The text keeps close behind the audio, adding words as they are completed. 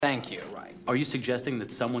Thank you. Right. Are you suggesting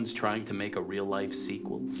that someone's trying to make a real-life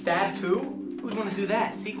sequel? Stab 2? Who'd want to do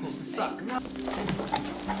that? Sequels suck.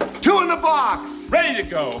 Two in the box! Ready to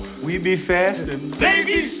go. We be fast and They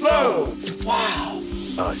be slow. Wow.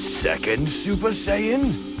 A second Super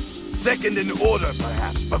Saiyan? Second in order,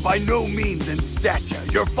 perhaps, but by no means in stature.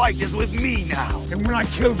 Your fight is with me now. And when I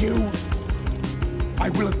kill you, I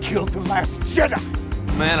will have killed the last Jedi.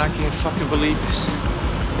 Man, I can't fucking believe this.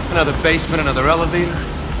 Another basement, another elevator.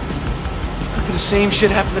 How could the same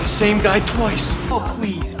shit happen to the same guy twice? Oh,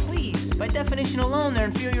 please, please. By definition alone, they're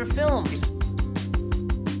inferior films.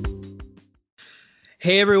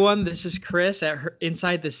 Hey everyone, this is Chris at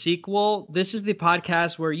Inside the Sequel. This is the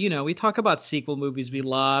podcast where, we talk about sequel movies we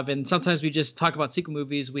love, and sometimes we just talk about sequel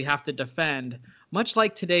movies we have to defend, much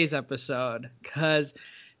like today's episode, because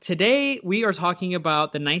today we are talking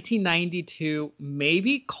about the 1992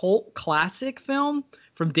 maybe cult classic film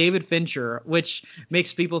from David Fincher, which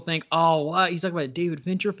makes people think, oh, what? He's talking about a David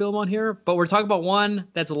Fincher film on here? But we're talking about one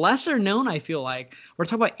that's lesser known, I feel like. We're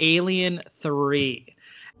talking about Alien 3.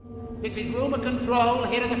 This is Rumor Control.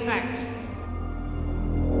 Here are the facts.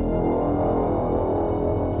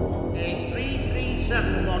 A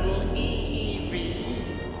 337 model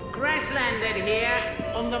EEV crash landed here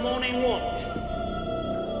on the morning watch.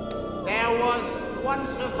 There was one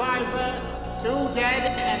survivor, 2 dead,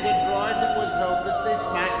 and a droid that was hopelessly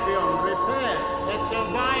smashed beyond repair. The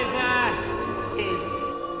survivor is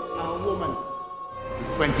a woman.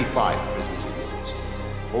 With 25 prisoners in this facility,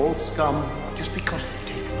 all scum. Just because they've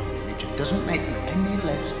taken on religion doesn't make them any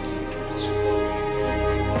less dangerous.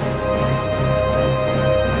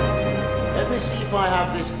 Let me see if I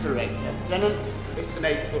have this correct, Lieutenant. It's an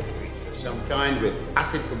 8-foot creature of some kind with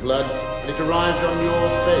acid for blood, and it arrived on your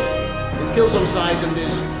spaceship. It kills on sight and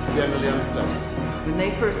is generally unpleasant. When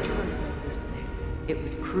they first heard about this thing, it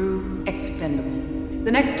was crew expendable.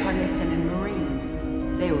 The next time they sent in Marines,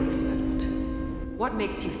 they were expendable too. What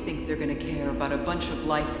makes you think they're gonna care about a bunch of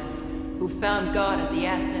lifers who found God at the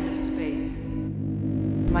ass end of space?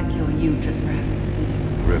 Might kill you just for having seen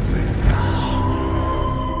it. Ripley.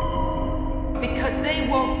 Because they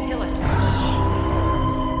won't kill it.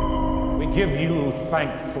 We give you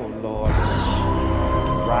thanks, O Lord.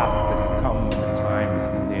 Wrath is come, the time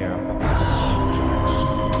is near for us to judge.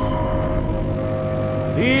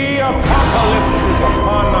 The apocalypse is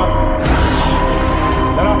upon us.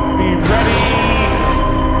 Let us be ready.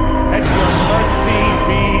 Let your mercy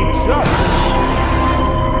be just.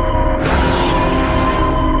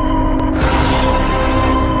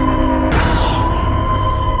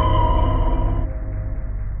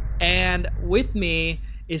 And with me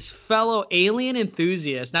is fellow Alien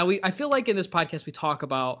enthusiast. Now, I feel like in this podcast we talk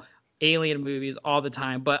about Alien movies all the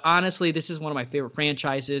time, but honestly, this is one of my favorite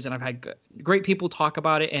franchises, and I've had great people talk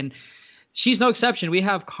about it, and she's no exception. We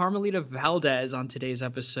have Carmelita Valdez on today's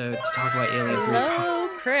episode to talk about Alien 3. Hello,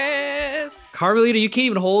 Chris. Carmelita, you can't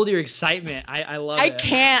even hold your excitement. I love it. I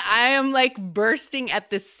can't. I am like bursting at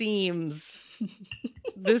the seams.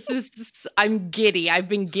 I'm giddy. I've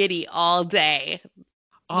been giddy all day.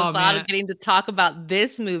 The thought of getting to talk about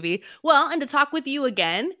this movie. Well, and to talk with you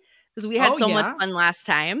again, because we had much fun last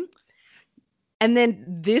time. And then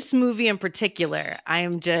this movie in particular, I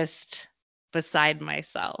am just beside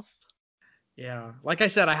myself. Yeah. Like I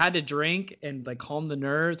said, I had to drink and like calm the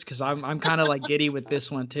nerves because I'm kind of like giddy with this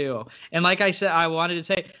one too. And like I said, I wanted to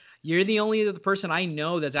say, you're the only other person I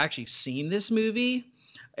know that's actually seen this movie.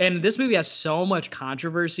 And this movie has so much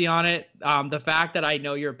controversy on it. The fact that I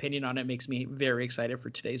know your opinion on it makes me very excited for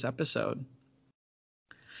today's episode.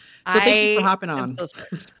 So thank you for hopping on.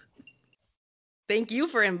 Thank you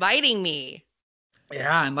for inviting me.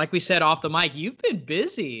 Yeah, and like we said off the mic, you've been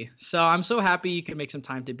busy. So I'm so happy you can make some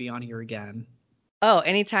time to be on here again. Oh,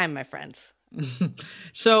 anytime, my friends.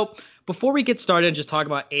 So before we get started and just talk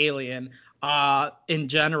about Alien in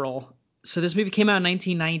general, so this movie came out in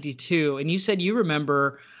 1992, and you said you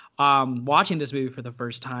remember watching this movie for the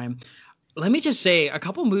first time. Let me just say, a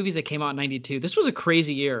couple movies that came out in 92, this was a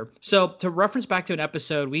crazy year. So to reference back to an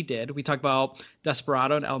episode we talked about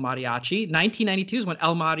Desperado and El Mariachi. 1992 is when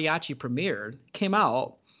El Mariachi came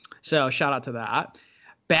out. So shout out to that.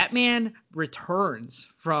 Batman Returns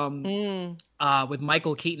with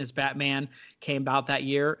Michael Keaton as Batman came out that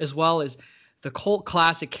year, as well as the cult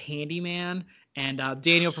classic Candyman. And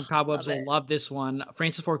Daniel from Cobwebs will love this one.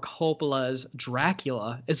 Francis Ford Coppola's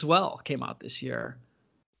Dracula as well came out this year.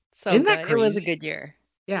 So Isn't that crazy? It was a good year.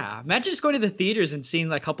 Yeah. Imagine just going to the theaters and seeing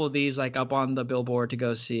like a couple of these like up on the billboard to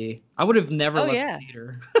go see. I would have never left the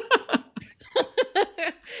theater.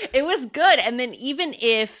 It was good. And then even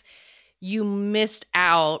if you missed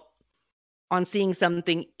out on seeing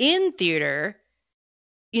something in theater,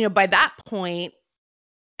 by that point,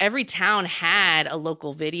 every town had a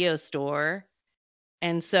local video store.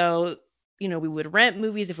 And so, we would rent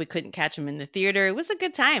movies if we couldn't catch them in the theater. It was a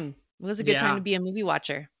good time. It was a good time to be a movie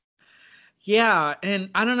watcher. Yeah, and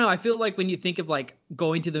I don't know, I feel like when you think of like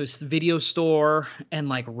going to this video store and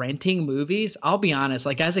like renting movies, I'll be honest,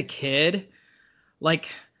 like as a kid,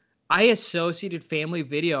 like I associated Family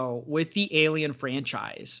Video with the Alien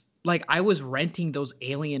franchise. Like I was renting those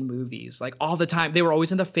Alien movies like all the time. They were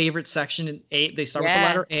always in the favorite section in A. They start with the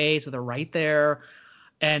letter A, so they're right there.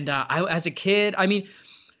 And I, as a kid, I mean,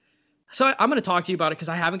 so I'm going to talk to you about it because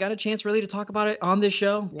I haven't got a chance really to talk about it on this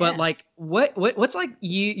show. Yeah. But like, what's like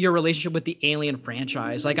your relationship with the Alien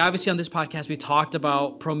franchise? Like, obviously on this podcast we talked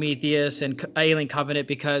about Prometheus and Alien Covenant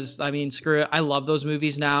because I mean, screw it, I love those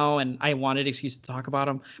movies now, and I wanted an excuse to talk about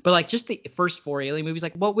them. But like, just the first 4 Alien movies,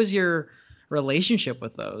 like, what was your relationship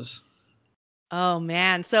with those? Oh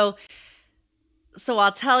man, so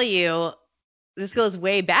I'll tell you, this goes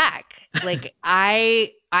way back. Like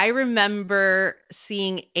I remember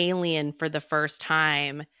seeing Alien for the first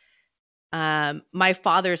time. My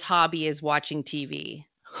father's hobby is watching TV.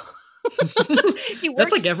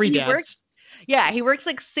 That's like every dad's. He works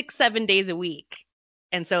like 6-7 days a week.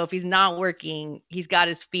 And so if he's not working, he's got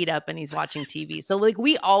his feet up and he's watching TV. So like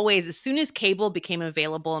we always, as soon as cable became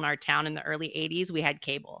available in our town in the early 80s, we had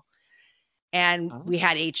cable. And we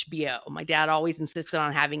had HBO. My dad always insisted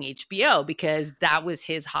on having HBO because that was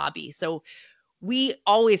his hobby. So we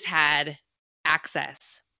always had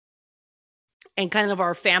access. And kind of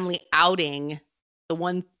our family outing, the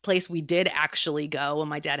one place we did actually go when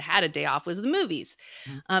my dad had a day off was the movies.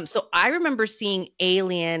 So I remember seeing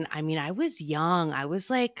Alien. I mean, I was young. I was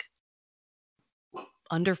like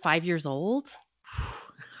under 5 years old.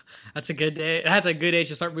 That's a good day. That's a good age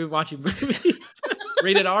to start watching movies.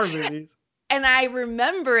 Rated R movies. And I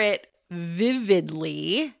remember it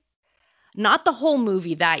vividly. Not the whole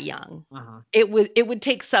movie that young. It would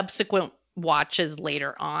take subsequent watches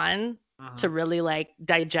later on to really like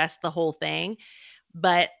digest the whole thing.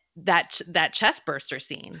 But that chest burster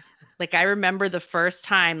scene, like I remember the first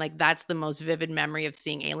time, like that's the most vivid memory of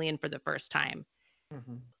seeing Alien for the first time.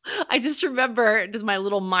 I just remember my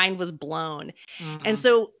little mind was blown. And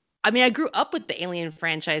so, I mean, I grew up with the Alien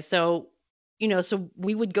franchise. So, so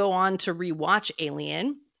we would go on to rewatch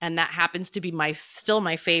Alien. And that happens to be still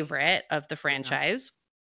my favorite of the franchise.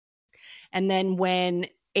 And then when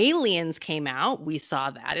Aliens came out, we saw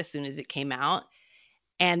that as soon as it came out.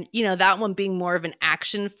 And, that one being more of an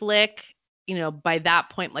action flick, by that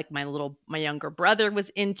point, like my younger brother was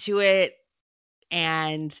into it.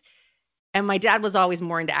 And my dad was always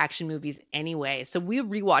more into action movies anyway. So we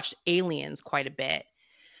rewatched Aliens quite a bit.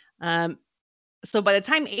 So by the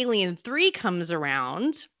time Alien 3 comes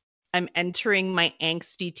around, I'm entering my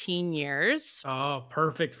angsty teen years. Oh,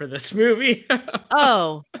 perfect for this movie.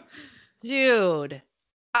 Oh, dude.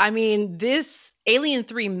 I mean, this Alien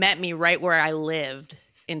 3 met me right where I lived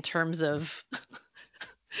in terms of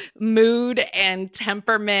mood and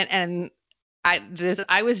temperament. And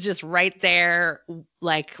I was just right there,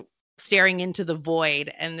 like staring into the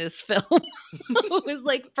void. And this film was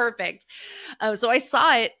like perfect. So I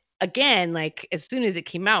saw it again, like as soon as it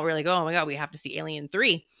came out, we're like, oh my God, we have to see Alien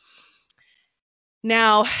 3.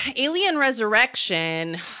 Now, Alien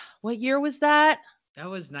Resurrection, what year was that? That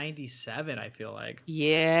was 97, I feel like.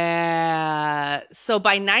 Yeah. So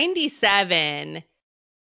by 97,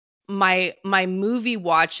 my movie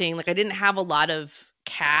watching, like I didn't have a lot of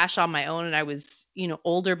cash on my own and I was,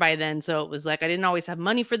 older by then. So it was like I didn't always have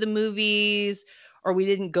money for the movies, or we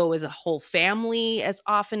didn't go as a whole family as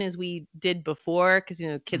often as we did before because,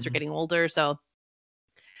 kids are getting older. So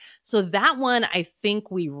that one, I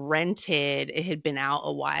think we rented. It had been out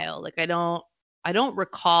a while. Like I don't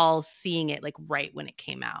recall seeing it like right when it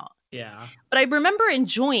came out. Yeah. But I remember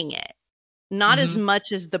enjoying it. Not as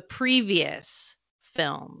much as the previous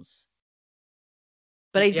films.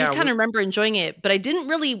 But I did kind of remember enjoying it. But I didn't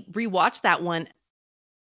really rewatch that one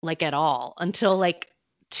like at all until like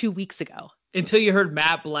 2 weeks ago. Until you heard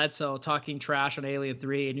Matt Bledsoe talking trash on Alien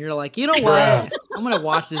 3, and you're like, you know what? I'm going to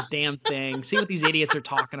watch this damn thing, see what these idiots are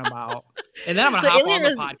talking about. And then I'm going to hop on the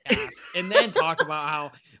podcast and then talk about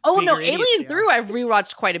how... Oh, no, Alien 3 I've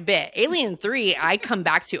rewatched quite a bit. Alien 3 I come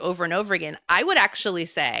back to over and over again. I would actually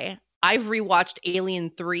say I've rewatched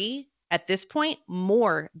Alien 3 at this point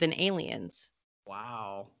more than Aliens.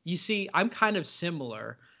 Wow. You see, I'm kind of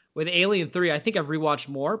similar. With Alien 3, I think I've rewatched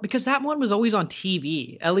more because that one was always on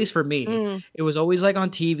TV, at least for me. It was always like on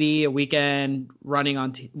TV, a weekend running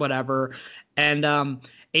on whatever. And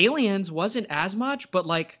Aliens wasn't as much, but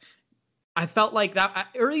like I felt like that,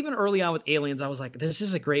 or even early on with Aliens, I was like, this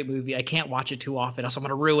is a great movie. I can't watch it too often, else I'm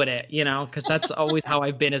gonna ruin it, because that's always how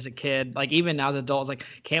I've been as a kid. Like even now as an adult, it's like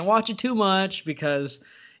can't watch it too much because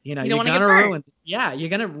you don't you're want to get gonna burned. ruin. Yeah, you're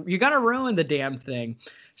gonna ruin the damn thing.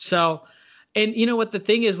 So, and you know what the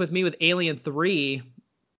thing is with me with Alien 3,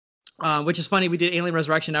 which is funny, we did Alien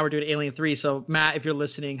Resurrection, now we're doing Alien 3. So Matt, if you're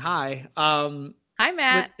listening, hi. Hi,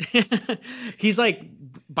 Matt. He's like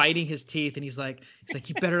biting his teeth, and he's like,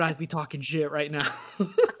 you better not be talking shit right now.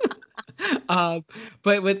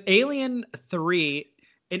 But with Alien 3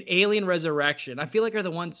 and Alien Resurrection, I feel like are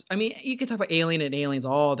the ones. I mean, you can talk about Alien and Aliens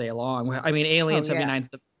all day long. I mean, Alien 79 is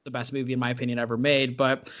the best movie in my opinion ever made.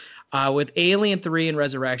 But with Alien 3 and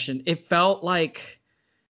Resurrection, it felt like.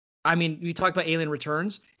 I mean, we talked about Alien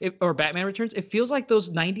Returns or Batman Returns. It feels like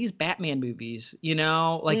those 90s Batman movies,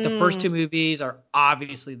 like the first two movies are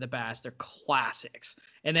obviously the best. They're classics.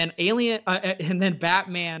 And then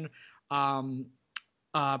Batman,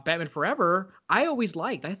 Batman Forever, I always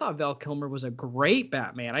liked. I thought Val Kilmer was a great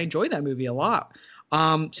Batman. I enjoyed that movie a lot.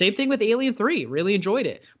 Same thing with Alien 3. Really enjoyed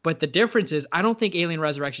it. But the difference is I don't think Alien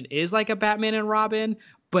Resurrection is like a Batman and Robin,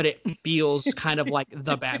 but it feels kind of like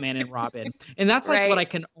the Batman and Robin. And that's like what I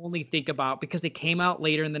can only think about because they came out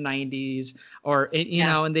later in the 90s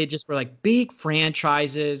and they just were like big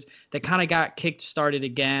franchises that kind of got started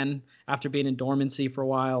again after being in dormancy for a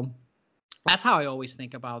while. That's how I always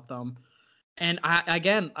think about them. And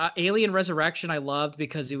Alien Resurrection I loved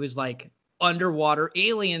because it was like underwater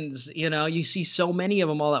aliens, you see so many of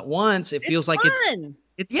them all at once. It feels like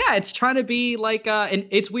it's trying to be like and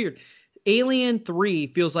it's weird. Alien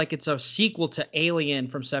 3 feels like it's a sequel to Alien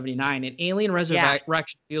from 79, and Alien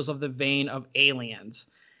Resurrection feels of the vein of Aliens.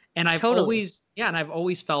 And I've always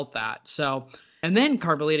felt that. So, and then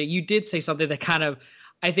Carmelita, you did say something that kind of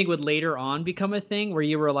I think would later on become a thing where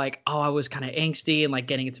you were like, oh, I was kind of angsty and like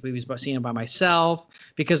getting into movies but seeing them by myself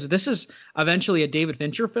because this is eventually a David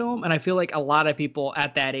Fincher film. And I feel like a lot of people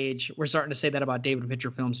at that age were starting to say that about David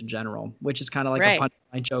Fincher films in general, which is kind of like a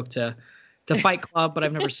punchline joke to Fight Club, but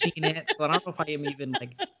I've never seen it. So I don't know if I am even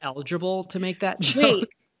like eligible to make that joke. Wait,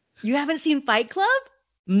 you haven't seen Fight Club?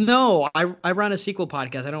 No, I run a sequel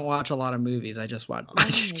podcast. I don't watch a lot of movies. I just watch. I'm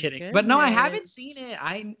just kidding. Goodness. But no, I haven't seen it.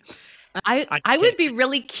 I would be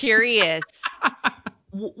really curious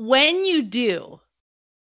when you do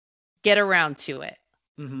get around to it.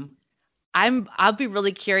 Mm-hmm. I'll be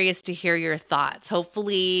really curious to hear your thoughts.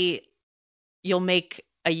 Hopefully you'll make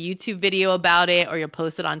a YouTube video about it or you'll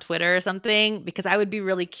post it on Twitter or something, because I would be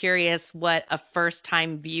really curious what a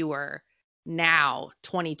first-time viewer now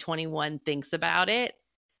 2021 thinks about it.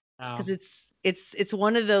 Because it's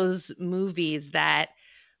one of those movies that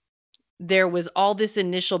there was all this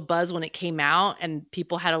initial buzz when it came out and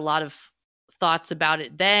people had a lot of thoughts about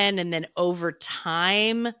it then, and then over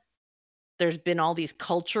time there's been all these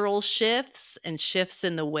cultural shifts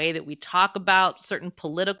in the way that we talk about certain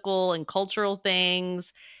political and cultural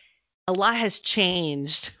things. A lot has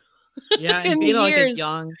changed. Yeah, and being like a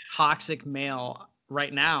young toxic male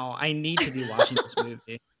right now, I need to be watching this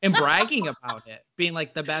movie and bragging about it being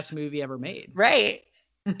like the best movie ever made. Right.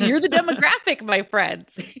 You're the demographic, my friends.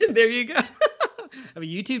 There you go. I have a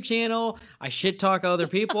YouTube channel. I shit talk other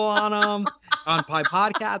people on them on my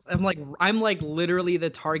podcasts. I'm like literally the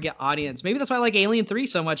target audience. Maybe that's why I like Alien 3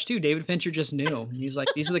 so much too. David Fincher just knew. He's like,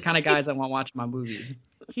 these are the kind of guys I want watching my movies.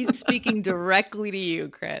 He's speaking directly to you,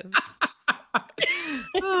 Chris.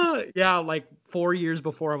 Yeah, like 4 years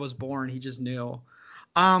before I was born, he just knew.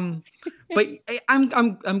 But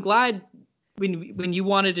I'm glad. When you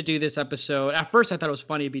wanted to do this episode, at first I thought it was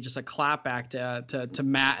funny to be just a clapback to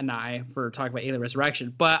Matt and I for talking about Alien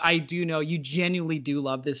Resurrection. But I do know you genuinely do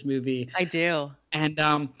love this movie. I do. And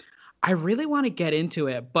I really want to get into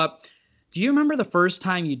it. But do you remember the first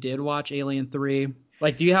time you did watch Alien 3?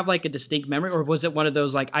 Like, do you have like a distinct memory? Or was it one of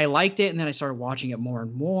those like, I liked it and then I started watching it more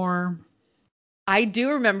and more? I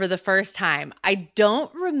do remember the first time. I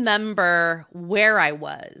don't remember where I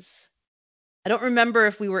was. I don't remember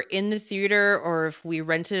if we were in the theater or if we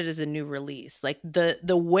rented it as a new release. Like the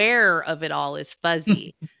where of it all is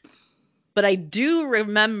fuzzy. But I do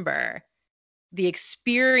remember the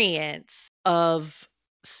experience of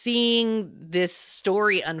seeing this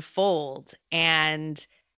story unfold and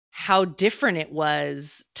how different it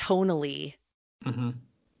was tonally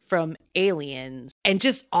from Aliens, and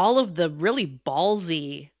just all of the really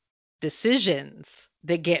ballsy decisions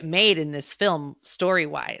that get made in this film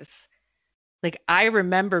story-wise. Like, I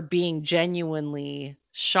remember being genuinely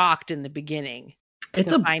shocked in the beginning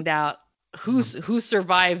to find out who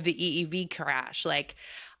survived the EEV crash. Like,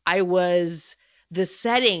 the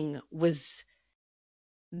setting was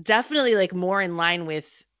definitely like more in line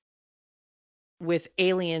with with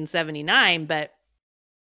Alien 79, but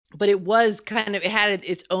it was kind of, it had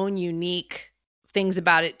its own unique things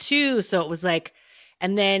about it too. So it was like,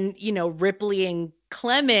 and then, you know, Ripley and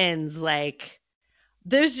Clemens, like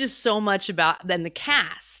there's just so much about then the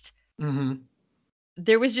cast. Mm-hmm.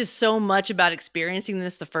 There was just so much about experiencing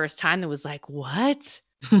this the first time that was like, what?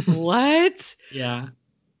 What? Yeah.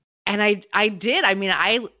 And I did. I mean,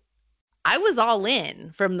 I was all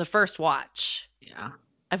in from the first watch. Yeah.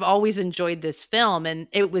 I've always enjoyed this film. And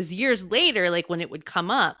it was years later, like when it would come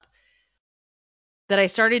up, that I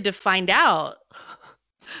started to find out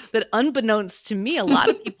that unbeknownst to me, a lot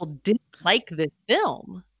of people didn't like this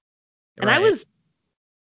film. And I was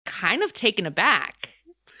kind of taken aback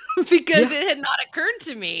because it had not occurred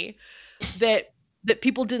to me that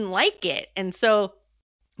people didn't like it. And so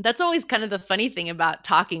that's always kind of the funny thing about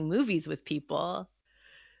talking movies with people.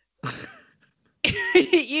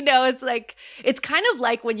 You know, it's like, it's kind of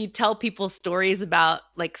like when you tell people stories about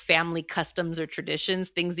like family customs or traditions,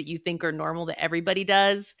 things that you think are normal that everybody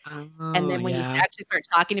does. And then when you actually start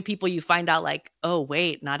talking to people, you find out like, oh,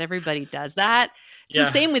 wait, not everybody does that. It's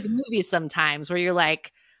the same with movies sometimes where you're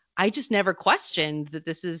like, I just never questioned that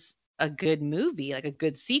this is a good movie, like a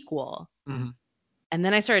good sequel. Mm-hmm. And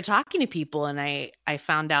then I started talking to people and I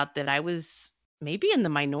found out that I was maybe in the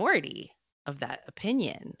minority of that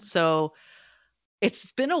opinion. So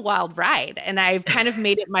it's been a wild ride, and I've kind of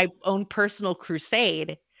made it my own personal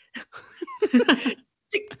crusade to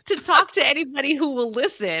talk to anybody who will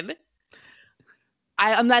listen.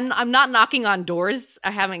 I'm not knocking on doors.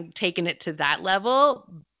 I haven't taken it to that level,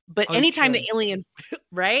 but anytime the Alien,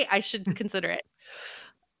 right? I should consider it.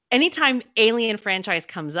 Anytime Alien franchise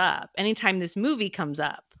comes up, anytime this movie comes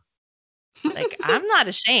up, like I'm not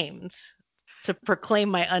ashamed to proclaim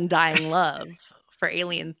my undying love for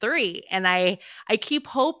Alien 3. And I keep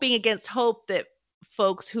hoping against hope that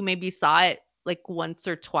folks who maybe saw it like once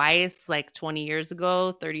or twice, like 20 years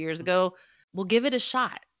ago, 30 years ago, will give it a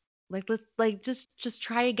shot. Like, let's like just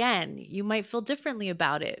try again. You might feel differently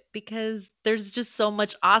about it because there's just so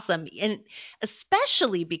much awesome. And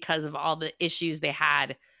especially because of all the issues they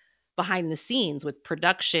had behind the scenes with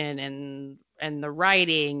production and the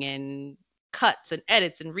writing and cuts and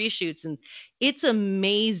edits and reshoots. And it's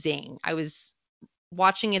amazing. I was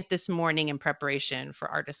watching it this morning in preparation for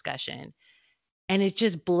our discussion, and it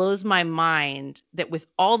just blows my mind that with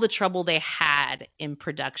all the trouble they had in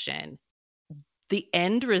production, the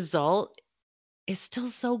end result is still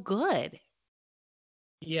so good.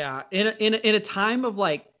 Yeah, in a time of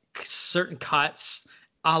like certain cuts,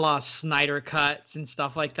 a la Snyder cuts and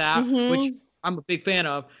stuff like that, which I'm a big fan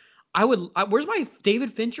of. Where's my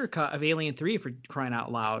David Fincher cut of Alien 3 for crying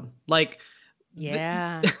out loud? Like,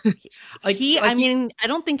 yeah, I mean, I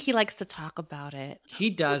don't think he likes to talk about it. He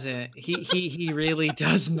doesn't. He really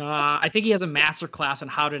does not. I think he has a master class on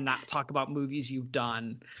how to not talk about movies you've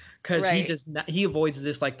done, because he does not. He avoids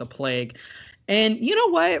this like the plague. And you know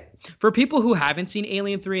what? For people who haven't seen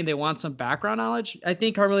Alien 3 and they want some background knowledge, I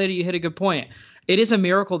think Carmelita, you hit a good point. It is a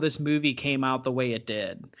miracle this movie came out the way it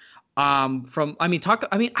did.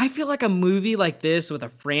 I feel like a movie like this with a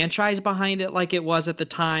franchise behind it like it was at the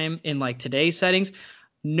time in like today's settings,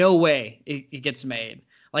 no way it gets made.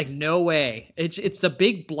 Like, no way. It's the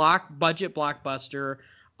big budget blockbuster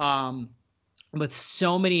with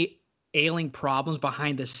so many ailing problems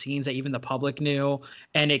behind the scenes that even the public knew,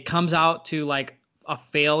 and it comes out to like a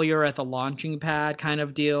failure at the launching pad kind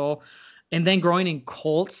of deal. And then growing in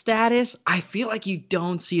cult status, I feel like you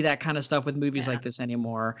don't see that kind of stuff with movies like this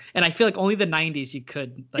anymore. And I feel like only the 90s you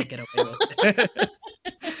could like get away with it.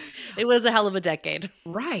 It was a hell of a decade.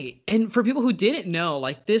 Right. And for people who didn't know,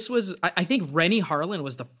 like this was, I think Renny Harlin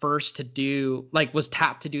was the first to do, like was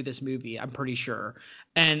tapped to do this movie, I'm pretty sure.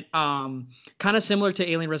 And kind of similar to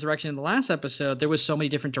Alien Resurrection in the last episode, there was so many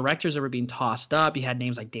different directors that were being tossed up. You had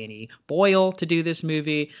names like Danny Boyle to do this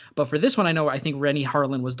movie. But for this one, I think Renny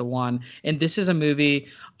Harlin was the one. And this is a movie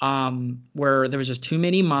where there was just too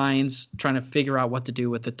many minds trying to figure out what to do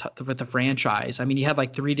with the franchise. I mean, you had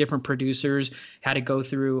like 3 different producers, had to go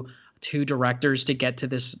through 2 directors to get to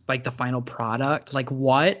this, like the final product. Like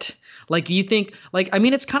what? Like you think, like, I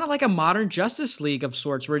mean, it's kind of like a modern Justice League of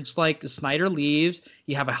sorts, where it's like the Snyder leaves,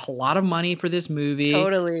 you have a lot of money for this movie.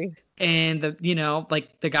 Totally. And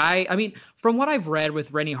like the guy, I mean, from what I've read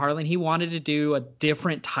with Renny Harlin, he wanted to do a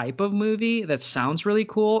different type of movie that sounds really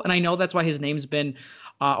cool. And I know that's why his name's been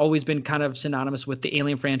always been kind of synonymous with the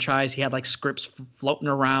Alien franchise. He had like scripts floating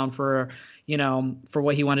around for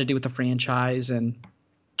what he wanted to do with the franchise. And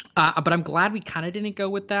But I'm glad we kind of didn't go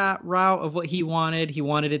with that route of what he wanted. He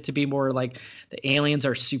wanted it to be more like the aliens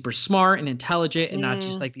are super smart and intelligent and not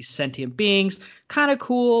just like these sentient beings. Kind of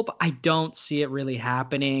cool, but I don't see it really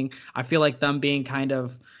happening. I feel like them being kind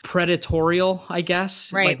of predatorial, I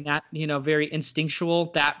guess, right. like not, very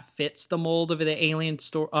instinctual. That fits the mold of the alien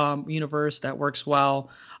universe. That works well.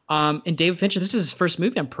 And David Fincher, this is his first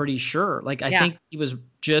movie, I'm pretty sure. Like, I think he was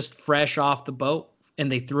just fresh off the boat. And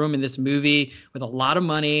they threw him in this movie with a lot of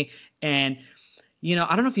money. And,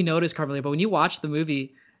 I don't know if you noticed, Carmelita, but when you watch the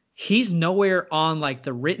movie, he's nowhere on like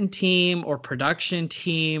the written team or production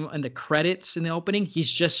team and the credits in the opening. He's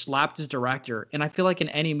just slapped his director. And I feel like in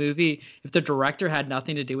any movie, if the director had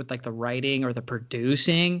nothing to do with like the writing or the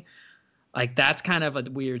producing, like that's kind of a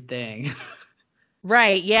weird thing.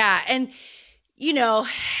 Right. Yeah. And,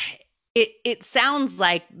 it sounds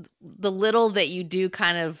like the little that you do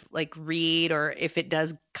kind of like read, or if it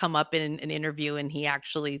does come up in an interview and he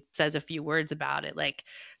actually says a few words about it, like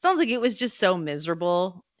sounds like it was just so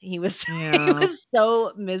miserable. He was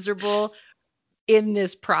so miserable in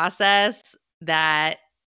this process that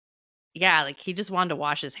like he just wanted to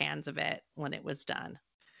wash his hands of it when it was done.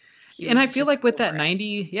 And I feel like with that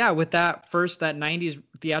 90s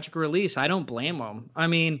theatrical release, I don't blame him. I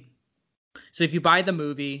mean, so if you buy the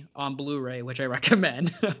movie on Blu-ray, which I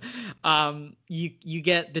recommend, you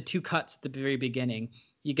get the two cuts at the very beginning.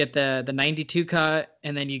 You get the 92 cut,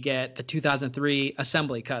 and then you get the 2003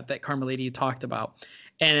 assembly cut that Carmelita you talked about.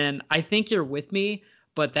 And I think you're with me,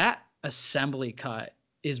 but that assembly cut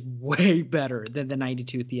is way better than the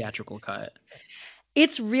 92 theatrical cut.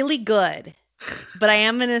 It's really good, but I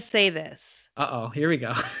am going to say this. Uh-oh, here we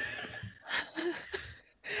go.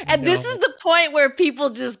 And this is the point where people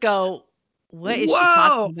just go, what is she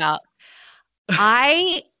talking about?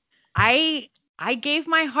 I gave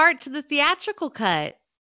my heart to the theatrical cut.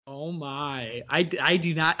 Oh my. I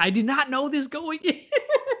did not know this going in.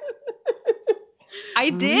 I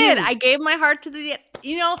did. I gave my heart to the,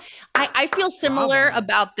 I feel similar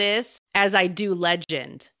about this as I do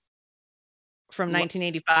Legend from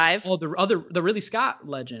 1985. Oh, the Ridley Scott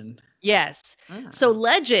Legend. Yes. So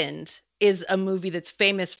Legend is a movie that's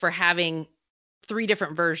famous for having 3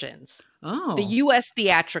 different versions. Oh. The US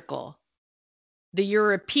theatrical, the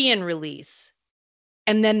European release,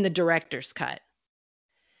 and then the director's cut.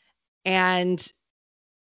 And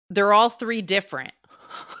they're all 3 different.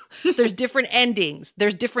 There's different endings.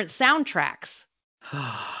 There's different soundtracks.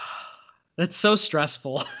 That's so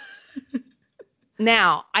stressful.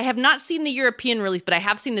 Now, I have not seen the European release, but I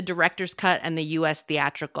have seen the director's cut and the US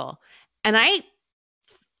theatrical. And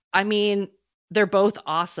I mean, they're both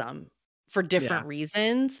awesome for different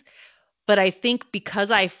reasons. But I think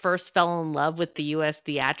because I first fell in love with the US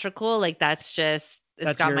theatrical, like that's got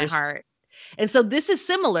yours. My heart. And so this is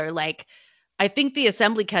similar. Like, I think the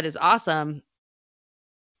assembly cut is awesome.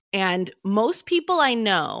 And most people I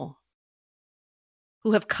know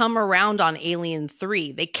who have come around on Alien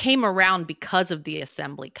 3, they came around because of the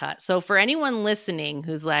assembly cut. So for anyone listening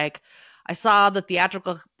who's like, I saw the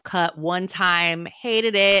theatrical cut one time,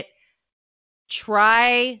 hated it,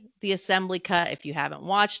 try the assembly cut if you haven't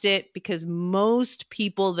watched it, because most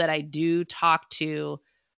people that I do talk to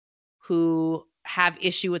who have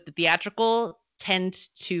issue with the theatrical tend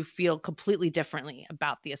to feel completely differently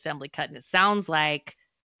about the assembly cut. And it sounds like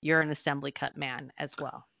you're an assembly cut man as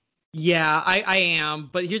well. Yeah, I am.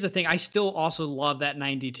 But here's the thing. I still also love that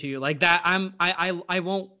 92. Like that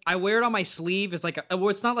I wear it on my sleeve. It's like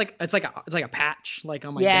it's like a patch like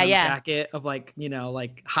on my jacket of like,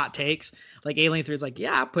 like hot takes. Like Alien 3 is like,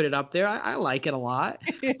 yeah, I put it up there. I like it a lot.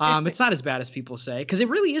 It's not as bad as people say, because it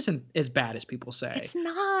really isn't as bad as people say. It's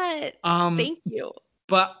not. Thank you.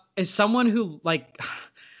 But as someone who like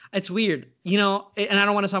it's weird, and I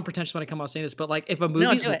don't want to sound pretentious when I come out saying this, but like if a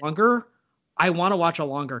movie's longer, I want to watch a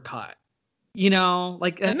longer cut,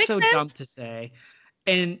 like that's so dumb to say.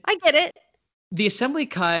 And I get it. The assembly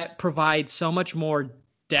cut provides so much more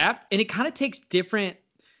depth, and it kind of takes different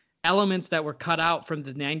elements that were cut out from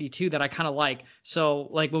the 92 that I kind of like. So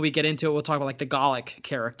like when we get into it, we'll talk about like the Galek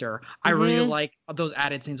character. I really like those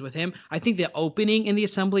added scenes with him. I think the opening in the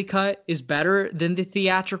assembly cut is better than the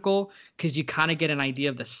theatrical because you kind of get an idea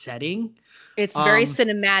of the setting. It's very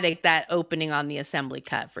cinematic, that opening on the assembly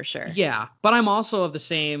cut, for sure. Yeah, but I'm also of the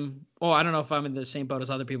same. Oh, I don't know if I'm in the same boat as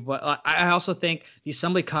other people, but I also think the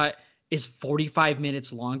assembly cut is 45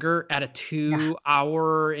 minutes longer at a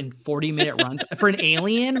 2-hour and 40-minute run for an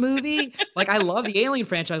Alien movie. Like, I love the Alien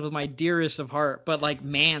franchise with my dearest of heart, but like,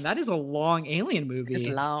 man, that is a long Alien movie. It's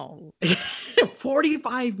long.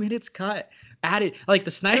 45 minutes cut added. Like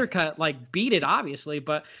the Snyder cut, like beat it obviously,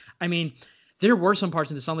 but I mean, there were some parts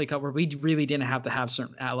in the assembly cut where we really didn't have to have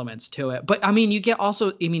certain elements to it. But I mean, you get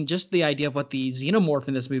also, I mean, just the idea of what the xenomorph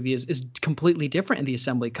in this movie is completely different in the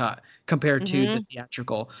assembly cut compared to the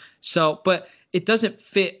theatrical. So, but it doesn't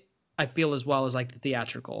fit, I feel, as well as like the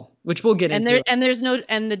theatrical, which we'll get into. There's no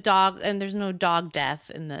dog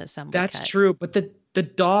death in the assembly cut. That's true, but the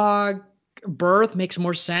dog birth makes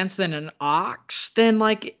more sense than an ox. Then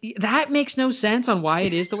like that makes no sense on why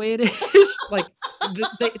it is the way it is. Like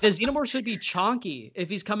the xenomorph should be chonky if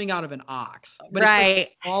he's coming out of an ox, but it's like a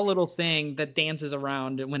small little thing that dances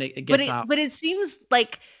around when it gets out. But it seems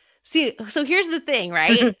like, see, so here's the thing,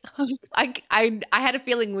 right? I had a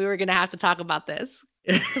feeling we were gonna have to talk about this.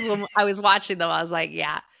 When I was watching them, I was like,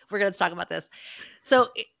 yeah, we're gonna talk about this. So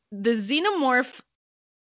the xenomorph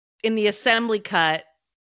in the assembly cut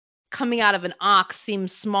coming out of an ox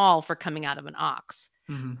seems small for coming out of an ox,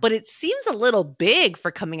 but it seems a little big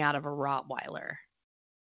for coming out of a Rottweiler.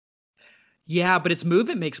 Yeah, but its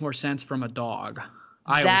movement makes more sense from a dog.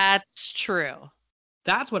 That's true.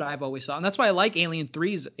 That's what I've always thought, and that's why I like Alien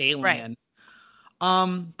 3's Alien.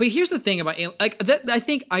 Right. But here's the thing about Alien, like that. I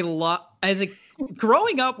think I love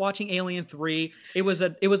growing up watching Alien 3. It was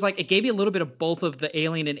like it gave me a little bit of both of the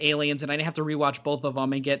Alien and Aliens, and I didn't have to rewatch both of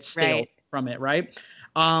them and get stale from it, right?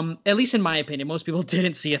 At least in my opinion, most people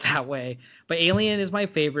didn't see it that way. But Alien is my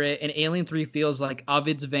favorite, and Alien 3 feels like of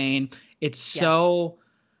its vein. It's so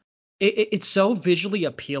it's so visually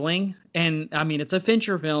appealing, and I mean it's a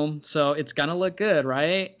Fincher film, so it's gonna look good,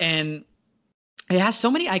 right? And it has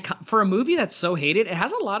so many for a movie that's so hated. It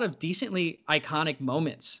has a lot of decently iconic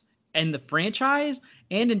moments in the franchise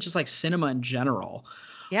and in just like cinema in general.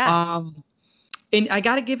 Yeah. And I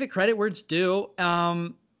got to give it credit where it's due.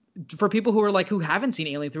 For people who haven't seen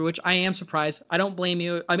Alien 3, which I am surprised. I don't blame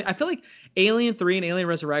you. I mean, I feel like Alien 3 and Alien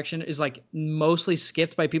Resurrection is like mostly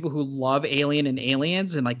skipped by people who love Alien and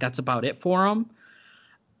Aliens, and like that's about it for them.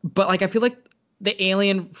 But like I feel like the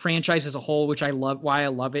Alien franchise as a whole, which I love, why I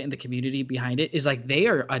love it, and the community behind it is like they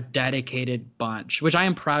are a dedicated bunch, which I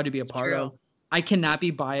am proud to be a part of. I cannot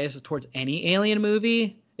be biased towards any Alien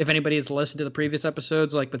movie. If anybody has listened to the previous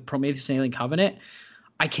episodes, like with Prometheus and Alien Covenant,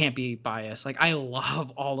 I can't be biased. Like I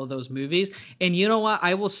love all of those movies. And you know what?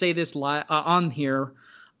 I will say this on here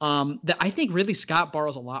that I think Ridley Scott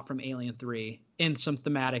borrows a lot from Alien 3 in some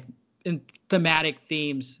thematic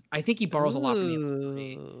themes. I think he borrows a lot from Alien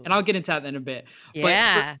 3. And I'll get into that in a bit.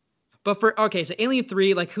 Yeah. But so Alien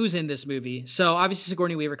 3, like who's in this movie? So obviously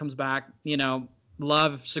Sigourney Weaver comes back, you know,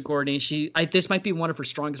 love Sigourney. This might be one of her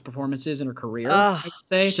strongest performances in her career. I would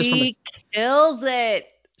say. She kills it.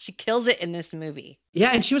 She kills it in this movie. Yeah,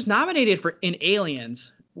 and she was nominated in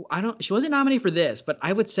Aliens. She wasn't nominated for this, but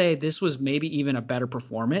I would say this was maybe even a better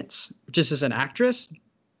performance, just as an actress.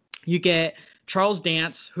 You get Charles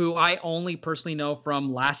Dance, who I only personally know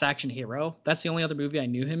from Last Action Hero. That's the only other movie I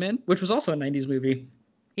knew him in, which was also a 90s movie.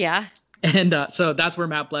 Yeah. And so that's where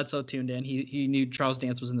Matt Bledsoe tuned in. He knew Charles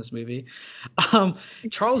Dance was in this movie.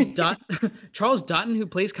 Charles Dutton, who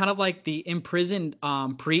plays kind of like the imprisoned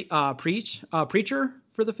preacher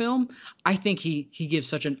for the film. I think he gives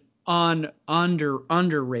such an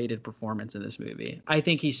underrated performance in this movie. I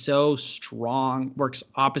think he's so strong, works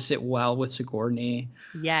opposite well with Sigourney.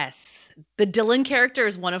 Yes. The Dylan character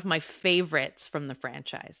is one of my favorites from the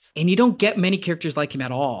franchise. And you don't get many characters like him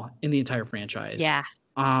at all in the entire franchise. Yeah.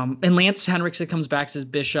 And Lance Henriksen comes back as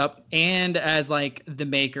Bishop and as like the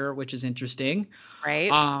Maker, which is interesting.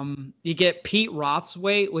 Right. You get Pete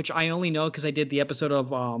Rothwaite, which I only know because I did the episode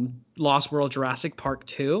of Lost World Jurassic Park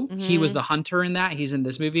 2. Mm-hmm. He was the hunter in that. He's in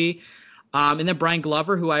this movie. And then Brian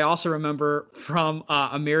Glover, who I also remember from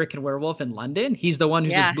American Werewolf in London. He's the one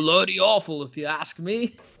who's just bloody awful, if you ask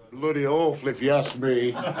me. Bloody awful, if you ask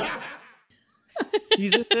me.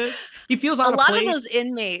 He's in this. He feels out a of lot place. Of those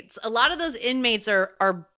inmates. A lot of those inmates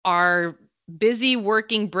are busy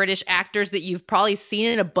working British actors that you've probably seen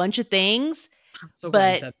in a bunch of things.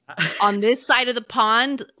 But on this side of the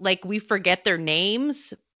pond, like we forget their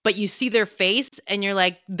names, but you see their face and you're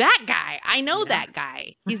like, that guy, I know that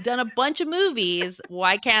guy. He's done a bunch of movies.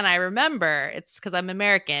 Why can't I remember? It's because I'm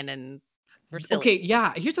American and we're silly. Okay,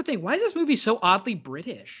 yeah. Here's the thing. Why is this movie so oddly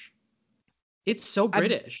British? It's so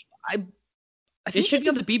British. It should be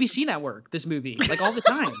on the BBC network, this movie, like all the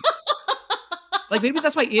time. Like maybe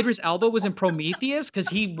that's why Idris Elba was in Prometheus, because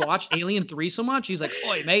he watched Alien 3 so much. He's like,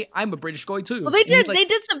 "Oi, mate, I'm a British guy too." Well, they did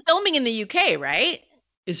some filming in the UK, right?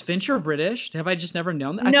 Is Fincher British? Have I just never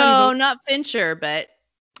known that? No, not Fincher, but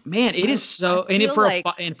man, it is so.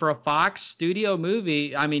 And for a Fox studio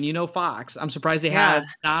movie, I mean, you know Fox. I'm surprised they have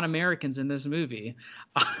non-Americans in this movie,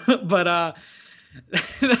 but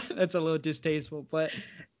that's a little distasteful. But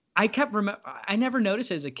I never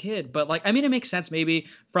noticed it as a kid, but like, I mean, it makes sense maybe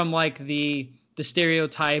from like the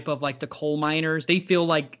stereotype of like the coal miners. They feel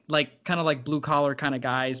like kind of like blue collar kind of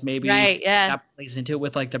guys. Maybe right, yeah, that plays into it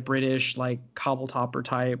with like the British like cobble topper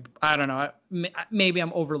type. I don't know. Maybe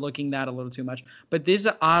I'm overlooking that a little too much, but this is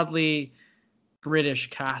an oddly British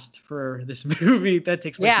cast for this movie that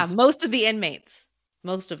takes place. Yeah, most of the inmates,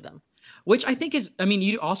 most of them. Which I think is, I mean,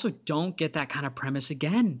 you also don't get that kind of premise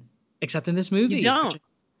again, except in this movie. You don't.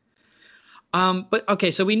 But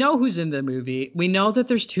okay, so we know who's in the movie. We know that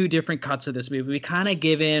there's two different cuts of this movie. We kind of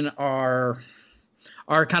given our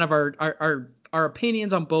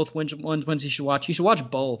opinions on both ones you should watch. You should watch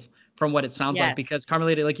both from what it sounds like, because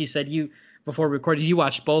Carmelita, like you said, before we recorded, you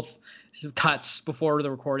watched both cuts before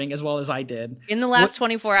the recording as well as I did. In the last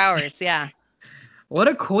 24 hours, yeah. What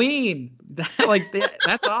a queen.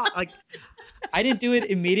 That's all. Like, I didn't do it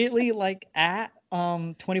immediately like at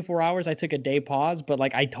 24 hours. I took a day pause, but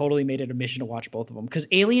like I totally made it a mission to watch both of them, because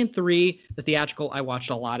Alien 3, the theatrical, I watched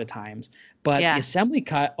a lot of times, but the assembly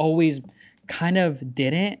cut always kind of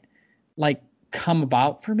didn't like come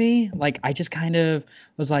about for me. Like I just kind of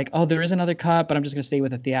was like, oh, there is another cut, but I'm just gonna stay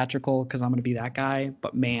with the theatrical because I'm gonna be that guy.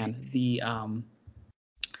 But man, the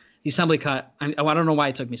assembly cut, I don't know why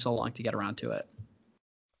it took me so long to get around to it.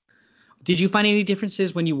 Did you find any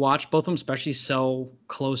differences when you watched both of them, especially so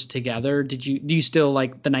close together? Do you still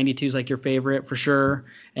like the 92s like your favorite for sure,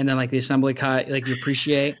 and then like the assembly cut like you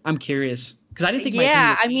appreciate? I'm curious because I didn't think.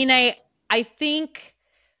 Yeah, I mean, I think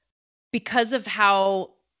because of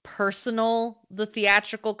how personal the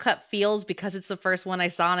theatrical cut feels, because it's the first one I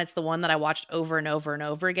saw and it's the one that I watched over and over and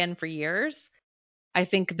over again for years, I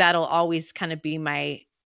think that'll always kind of be my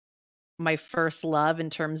first love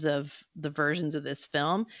in terms of the versions of this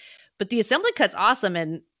film. But the assembly cut's awesome,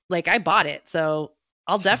 and like I bought it, so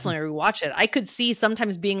I'll definitely rewatch it. I could see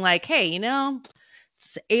sometimes being like, hey,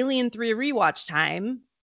 it's Alien 3 rewatch time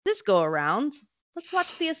this go around. Let's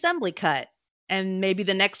watch the assembly cut. And maybe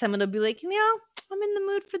the next time it'll be like, I'm in the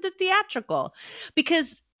mood for the theatrical.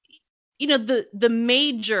 Because, the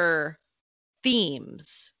major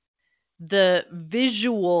themes, the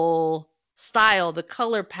visual style, the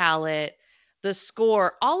color palette, the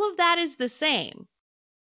score, all of that is the same.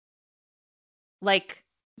 Like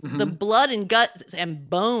the blood and guts and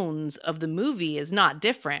bones of the movie is not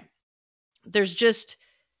different. There's just,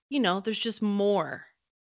 there's just more.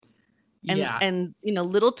 And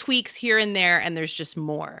little tweaks here and there, and there's just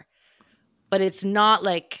more. But it's not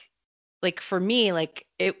like for me, like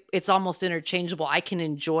it's almost interchangeable. I can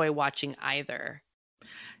enjoy watching either.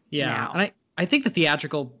 Yeah. Now. And I think the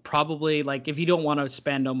theatrical probably, like, if you don't want to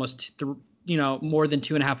spend almost more than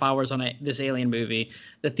 2.5 hours on this Alien movie,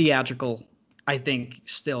 the theatrical, I think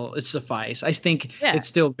still is suffice. I think it's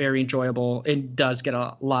still very enjoyable. It does get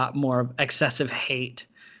a lot more excessive hate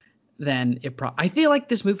than it I feel like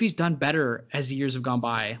this movie's done better as the years have gone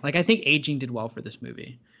by. Like, I think aging did well for this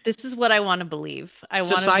movie. This is what I want to believe.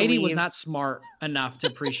 Society was not smart enough to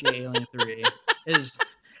appreciate Alien 3. Is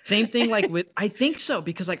same thing like with, I think so,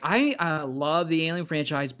 because like I love the Alien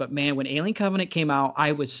franchise, but man, when Alien Covenant came out,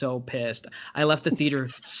 I was so pissed. I left the theater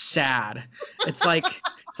sad. It's like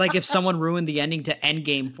if someone ruined the ending to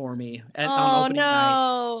Endgame for me on opening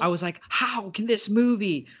night. I was like, how can this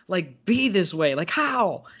movie like be this way? Like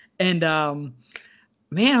how? And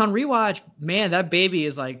man, on rewatch, man, that baby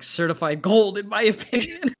is like certified gold in my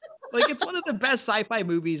opinion. Like it's one of the best sci-fi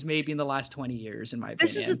movies maybe in the last 20 years, in my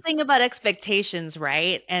opinion. This is the thing about expectations,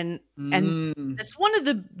 right? And it's one of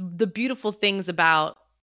the beautiful things about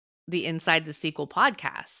the Inside the Sequel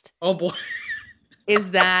podcast. Oh boy.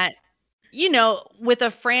 Is that with a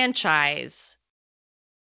franchise,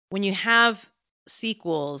 when you have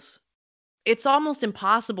sequels, it's almost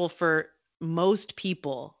impossible for most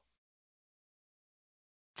people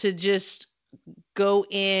to just go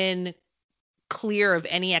in clear of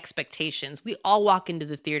any expectations. We all walk into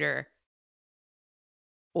the theater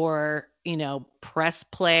or, press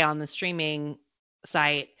play on the streaming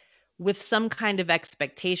site with some kind of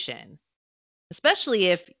expectation, especially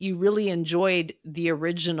if you really enjoyed the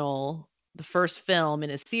original, the first film in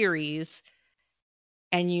a series,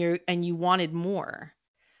 and you wanted more.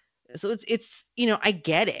 So it's I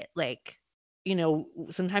get it. Like,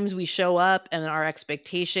 sometimes we show up and our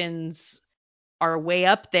expectations are way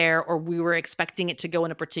up there, or we were expecting it to go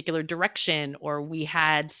in a particular direction, or we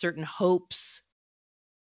had certain hopes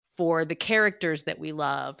for the characters that we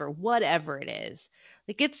love, or whatever it is.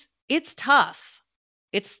 Like it's tough.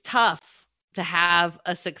 It's tough to have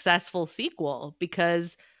a successful sequel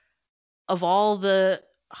because of all the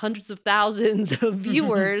hundreds of thousands of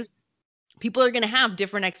viewers people are going to have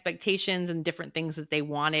different expectations and different things that they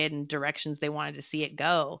wanted and directions they wanted to see it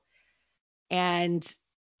go. And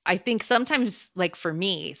I think sometimes, like for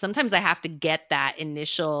me, sometimes I have to get that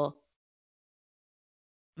initial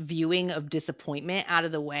viewing of disappointment out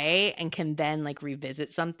of the way and can then like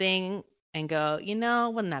revisit something and go,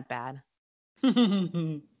 wasn't that bad.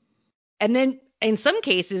 And then in some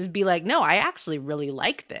cases be like, no, I actually really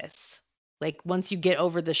like this. Like once you get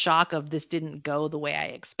over the shock of this didn't go the way I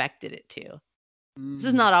expected it to. This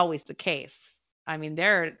is not always the case. I mean,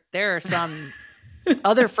 there are some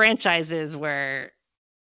other franchises where,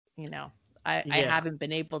 I haven't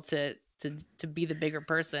been able to be the bigger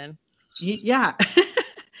person. Yeah.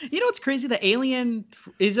 It's crazy that Alien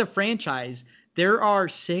is a franchise. There are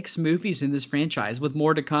 6 movies in this franchise with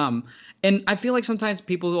more to come. And I feel like sometimes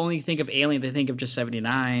people only think of Alien, they think of just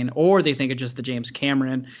 79, or they think of just the James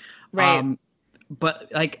Cameron. Right. But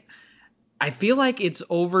like, I feel like it's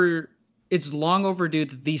long overdue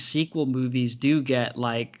that these sequel movies do get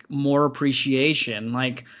like more appreciation.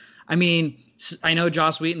 Like, I mean, I know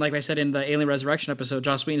Joss Whedon, like I said in the Alien Resurrection episode,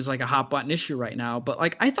 Joss Whedon is like a hot button issue right now. But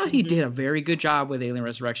like, I thought he did a very good job with Alien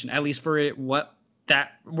Resurrection, at least for where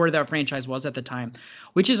that franchise was at the time,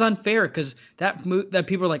 which is unfair because that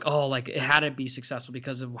people are like, oh, like it had to be successful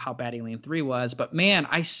because of how bad Alien 3 was. But man,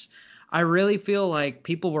 I really feel like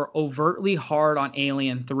people were overtly hard on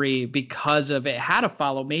Alien 3 because of it had to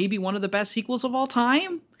follow maybe one of the best sequels of all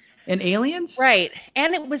time in Aliens. Right.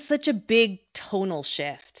 And it was such a big tonal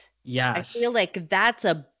shift. Yes. I feel like that's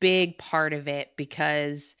a big part of it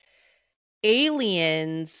because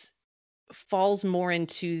Aliens falls more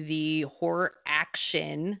into the horror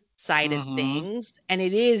action side of things. And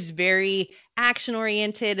it is very action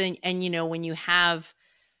oriented. And when you have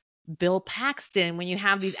Bill Paxton, when you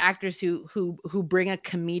have these actors who bring a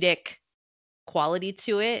comedic quality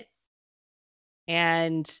to it,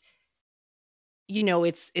 and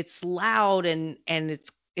it's loud and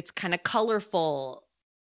it's kind of colorful,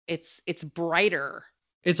 it's brighter.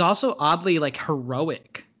 It's also oddly like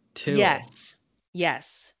heroic too.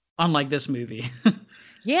 Yes. Unlike this movie.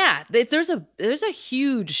 Yeah, there's a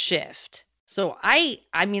huge shift. So I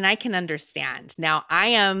mean I can understand. Now I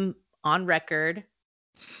am on record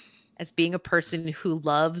as being a person who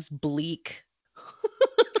loves bleak,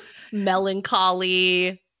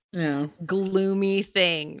 melancholy, gloomy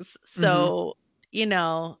things. So,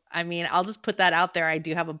 I mean, I'll just put that out there. I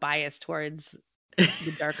do have a bias towards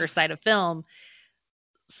the darker side of film.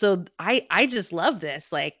 So I just love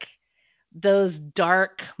this. Like those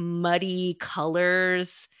dark, muddy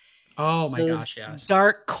colors. Oh my gosh, yes.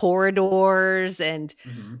 Dark corridors and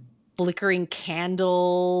flickering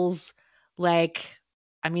candles. Like,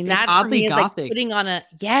 I mean, it's that oddly is gothic. Like putting on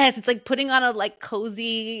it's like putting on a like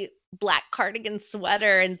cozy black cardigan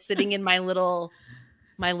sweater and sitting in my little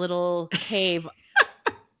cave.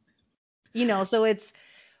 So it's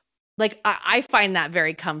like I find that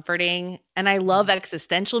very comforting, and I love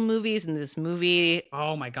existential movies. And this movie,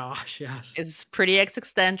 oh my gosh, yes, is pretty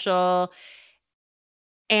existential.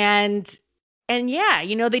 And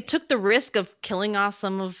yeah, they took the risk of killing off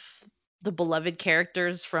some of the beloved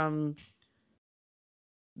characters from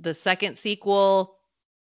the second sequel,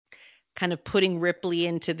 kind of putting Ripley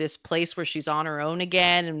into this place where she's on her own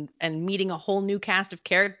again and meeting a whole new cast of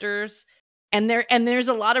characters. And there's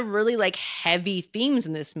a lot of really like heavy themes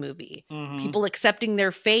in this movie. People accepting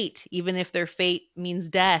their fate, even if their fate means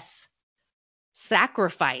death.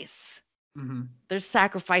 Sacrifice. There's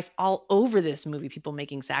sacrifice all over this movie. People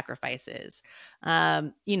making sacrifices.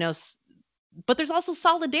 But there's also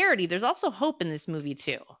solidarity. There's also hope in this movie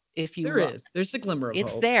too. If you look. There's a glimmer of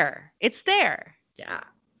hope. It's there. Yeah.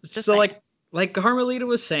 So like Carmelita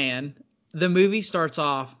was saying, the movie starts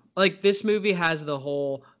off like this movie has the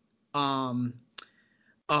whole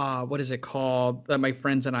what is it called that my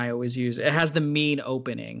friends and I always use? It has the mean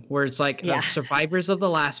opening where it's like the survivors of the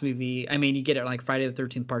last movie. I mean, you get it like Friday the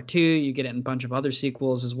 13th Part 2. You get it in a bunch of other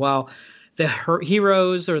sequels as well. The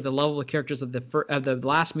heroes or the level of characters of the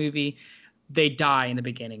last movie, they die in the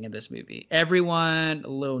beginning of this movie. Everyone,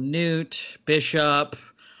 Lil Newt, Bishop,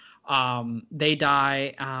 they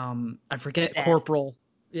die. I forget dead. Corporal.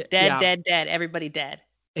 Dead. Everybody dead.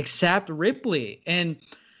 Except Ripley. And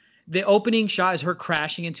the opening shot is her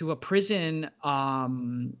crashing into a prison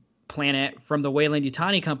planet from the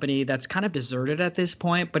Weyland-Yutani company that's kind of deserted at this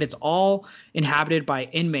point, but it's all inhabited by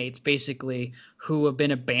inmates, basically, who have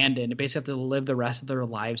been abandoned and basically have to live the rest of their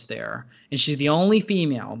lives there. And she's the only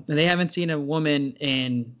female, and they haven't seen a woman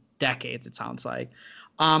in decades, it sounds like.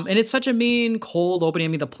 And it's such a mean, cold opening. I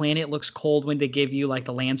mean, the planet looks cold when they give you, like,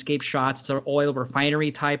 the landscape shots. It's an oil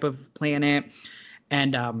refinery type of planet.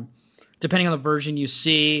 And depending on the version you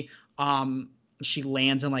see, She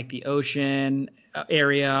lands in like the ocean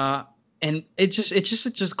area, and it's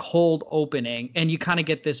just cold opening, and you kind of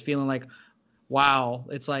get this feeling like, wow,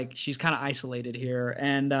 it's like she's kind of isolated here,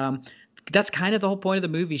 and that's kind of the whole point of the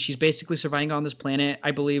movie. She's basically surviving on this planet,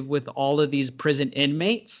 I believe, with all of these prison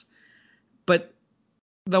inmates. But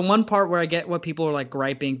the one part where I get what people are like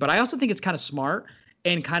griping, but I also think it's kind of smart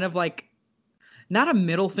and kind of like not a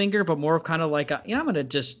middle finger, but more of kind of like I'm going to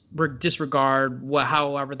just disregard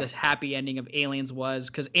however this happy ending of Aliens was,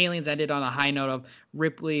 because Aliens ended on a high note of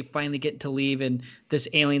Ripley finally getting to leave and this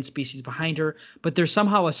alien species behind her. But there's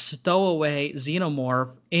somehow a stowaway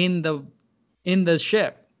xenomorph in the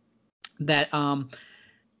ship that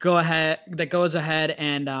goes ahead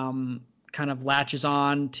and kind of latches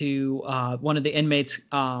on to one of the inmates'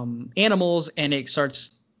 animals, and it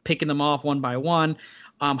starts picking them off one by one.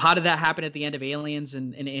 How did that happen at the end of Aliens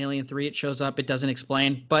and in Alien 3? It shows up. It doesn't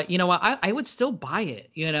explain. But you know what? I would still buy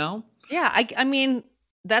it, you know? Yeah, I mean,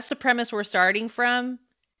 that's the premise we're starting from.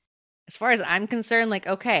 As far as I'm concerned, like,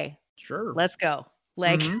 okay, sure, let's go.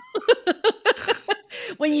 Like,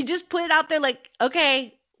 when you just put it out there, like,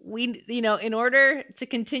 okay, in order to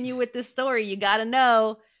continue with this story, you got to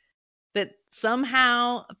know that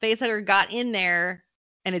somehow Facehugger got in there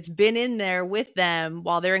and it's been in there with them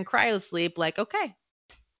while they're in cryosleep. Like, okay.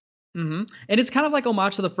 And it's kind of like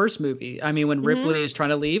homage to the first movie. I mean, when Ripley is trying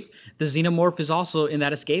to leave, the xenomorph is also in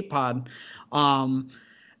that escape pod. And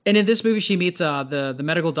in this movie, she meets the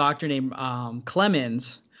medical doctor named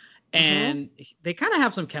Clemens, and they kind of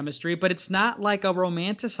have some chemistry, but it's not like a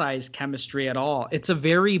romanticized chemistry at all. It's a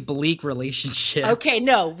very bleak relationship. Okay,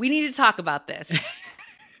 no, we need to talk about this.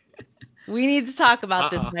 We need to talk about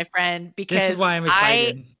this, my friend, because this is why I'm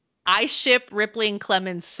excited. I ship Ripley and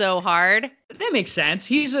Clemens so hard. That makes sense.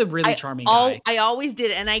 He's a really charming guy. I always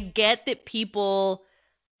did. And I get that people,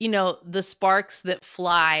 the sparks that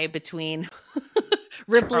fly between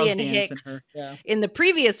Ripley and Hicks in the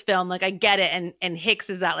previous film, like I get it. And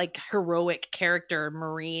Hicks is that like heroic character,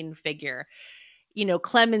 Marine figure.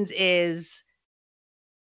 Clemens is,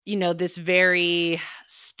 this very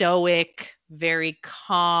stoic, very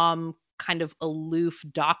calm, kind of aloof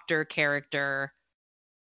doctor character.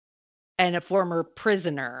 And a former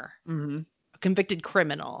prisoner, a convicted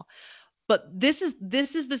criminal. But this is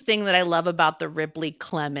the thing that I love about the Ripley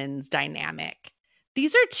Clemens dynamic.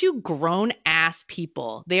 These are two grown ass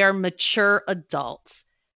people. They are mature adults.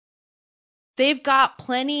 They've got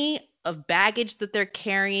plenty of baggage that they're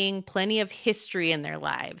carrying, plenty of history in their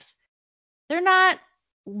lives. They're not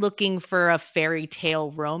looking for a fairy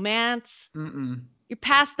tale romance. You're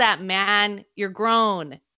past that, man. You're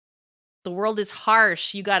grown. The world is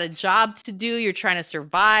harsh. You got a job to do. You're trying to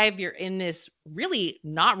survive. You're in this really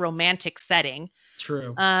not romantic setting.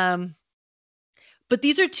 True. But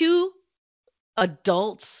these are two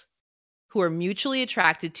adults who are mutually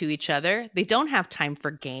attracted to each other. They don't have time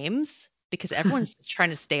for games because everyone's just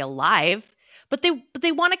trying to stay alive, but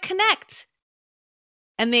they want to connect.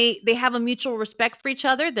 And they have a mutual respect for each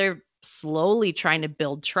other. They're slowly trying to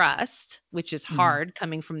build trust, which is hard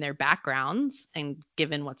coming from their backgrounds and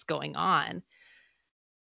given what's going on.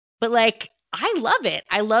 But like, I love it.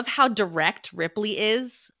 I love how direct Ripley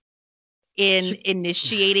is in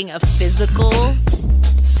initiating a physical,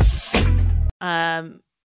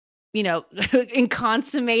 in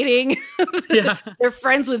consummating their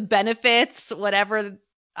friends with benefits, whatever.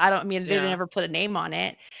 They didn't ever put a name on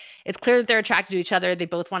it. It's clear that they're attracted to each other. They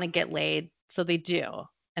both want to get laid. So they do.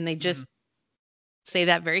 And they just say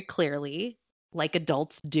that very clearly, like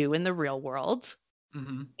adults do in the real world.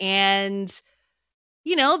 And,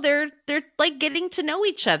 they're like getting to know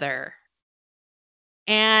each other.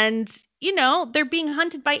 And, they're being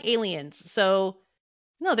hunted by aliens. So,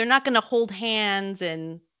 no, they're not going to hold hands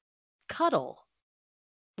and cuddle.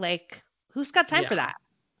 Like, who's got time for that?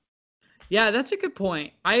 Yeah, that's a good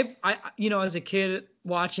point. I as a kid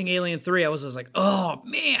watching Alien 3, I was just like, oh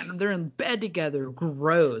man, they're in bed together,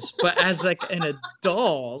 gross. But as like an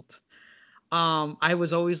adult, I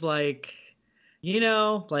was always like,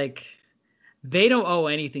 like they don't owe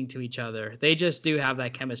anything to each other. They just do have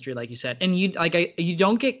that chemistry, like you said. And you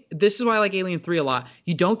don't get. This is why I like Alien 3 a lot.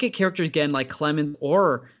 You don't get characters again like Clemens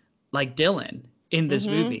or like Dylan in this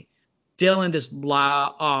movie. Dylan,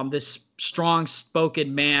 this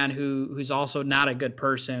strong-spoken man who's also not a good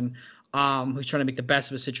person, who's trying to make the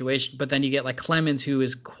best of a situation. But then you get like Clemens, who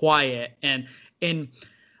is quiet, and in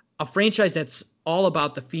a franchise that's all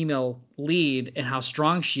about the female lead and how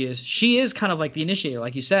strong she is kind of like the initiator,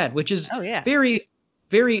 like you said, which is very,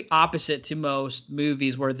 very opposite to most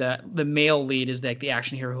movies where the male lead is like the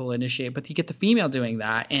action hero who will initiate, but you get the female doing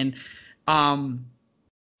that. And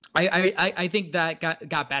I think that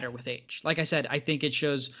got better with age. Like I said, I think it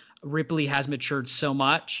shows Ripley has matured so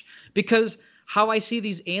much, because how I see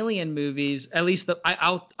these Alien movies, at least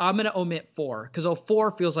I'm going to omit 4, because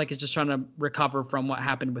 4 feels like it's just trying to recover from what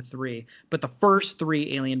happened with 3. But the first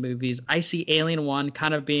 3 Alien movies, I see Alien 1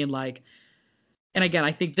 kind of being like, and again,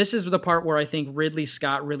 I think this is the part where I think Ridley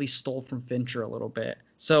Scott really stole from Fincher a little bit.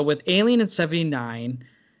 So with Alien in 79,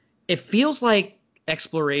 it feels like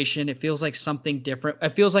exploration. It feels like something different.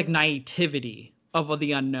 It feels like naivety of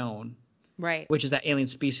the unknown, right? Which is that alien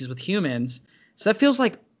species with humans. So that feels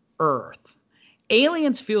like Earth.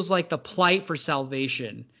 Aliens feels like the plight for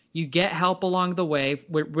salvation. You get help along the way,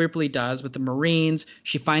 what Ripley does with the Marines.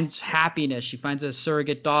 She finds happiness. She finds a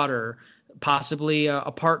surrogate daughter, possibly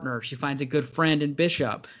a partner. She finds a good friend in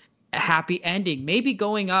Bishop. A happy ending, maybe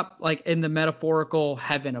going up like in the metaphorical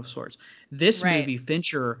heaven of sorts. This movie,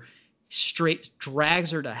 Fincher, straight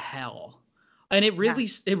drags her to hell. And it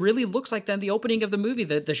really looks like then the opening of the movie.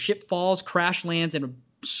 The ship falls, crash lands in a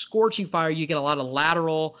scorching fire. You get a lot of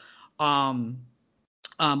lateral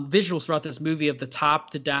visuals throughout this movie of the top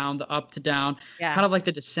to down, the up to down, kind of like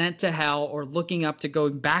the descent to hell or looking up to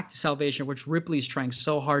going back to salvation, which Ripley's trying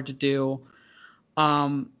so hard to do.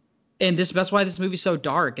 And that's why this movie's so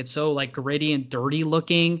dark. It's so like gritty and dirty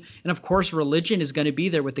looking. And of course, religion is going to be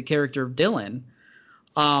there with the character of Dylan,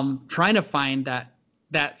 trying to find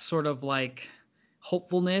that sort of like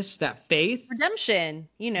hopefulness, that faith, redemption,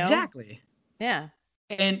 Exactly. Yeah.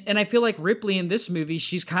 And I feel like Ripley in this movie,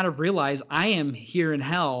 she's kind of realized I am here in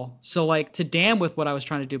hell. So like to damn with what I was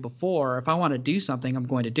trying to do before, if I want to do something, I'm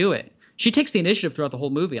going to do it. She takes the initiative throughout the whole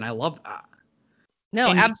movie, and I love that. No,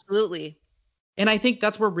 absolutely. And I think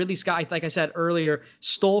that's where Ridley Scott, like I said earlier,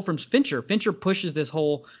 stole from Fincher. Fincher pushes this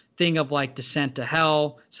whole thing of like descent to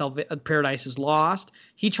hell, Paradise is Lost.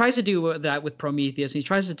 He tries to do that with Prometheus. And he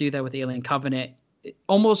tries to do that with Alien Covenant.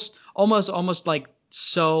 Almost like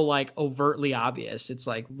so like overtly obvious. It's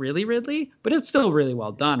like, really, Ridley? But it's still really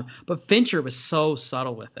well done. But Fincher was so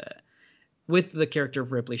subtle with it, with the character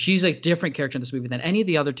of Ripley. She's a different character in this movie than any of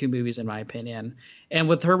the other 2 movies, in my opinion. And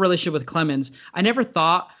with her relationship with Clemens, I never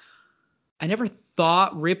thought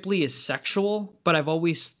Ripley is sexual, but I've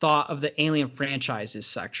always thought of the Alien franchise as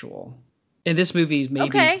sexual. And this movie is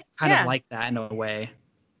maybe kind of like that in a way.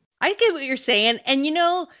 I get what you're saying. And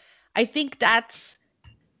I think that's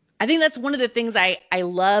one of the things I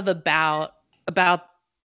love about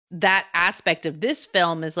that aspect of this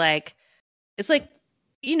film is like, it's like,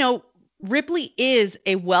 Ripley is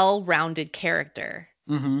a well-rounded character.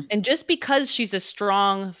 Mm-hmm. And just because she's a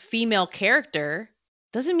strong female character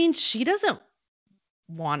doesn't mean she doesn't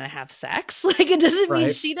want to have sex. Like, it doesn't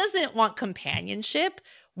mean she doesn't want companionship.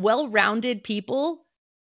 Well-rounded people,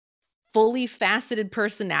 fully faceted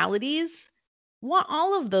personalities want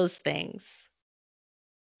all of those things.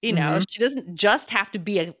 She doesn't just have to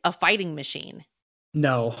be a fighting machine.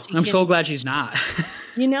 No, I'm so glad she's not.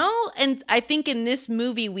 And I think in this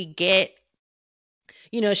movie we get,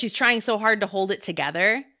 she's trying so hard to hold it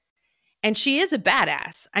together. And she is a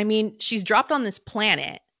badass. I mean, she's dropped on this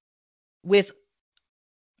planet with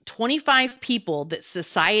 25 people that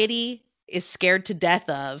society is scared to death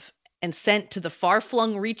of and sent to the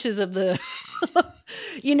far-flung reaches of the,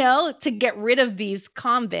 to get rid of these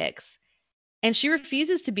convicts. And she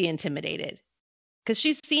refuses to be intimidated because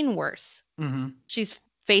she's seen worse. Mm-hmm. She's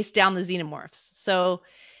faced down the xenomorphs. So,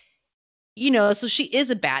 so she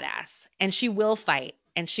is a badass and she will fight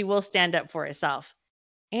and she will stand up for herself.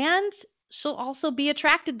 And she'll also be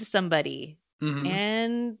attracted to somebody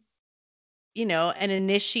and, and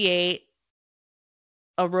initiate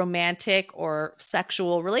a romantic or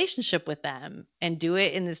sexual relationship with them and do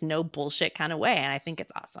it in this no bullshit kind of way. And I think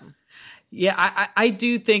it's awesome. Yeah, I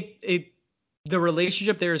do think the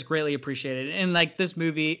relationship there is greatly appreciated. And like this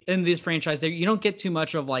movie, in this franchise, you don't get too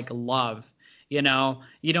much of like love, you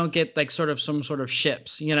don't get like sort of some sort of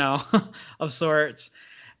ships, of sorts.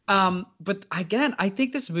 But again, I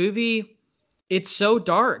think this movie, it's so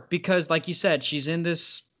dark because like you said, she's in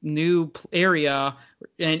this new area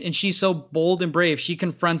and she's so bold and brave. She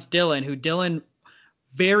confronts Dylan, who Dylan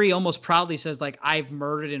very almost proudly says like, I've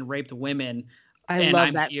murdered and raped women. I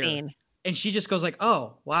love that scene. And she just goes like,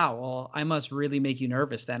 oh, wow, well, I must really make you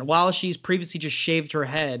nervous then. While she's previously just shaved her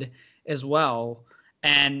head as well.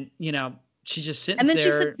 And, she's just sitting there. And then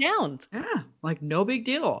she sits down. Yeah, like no big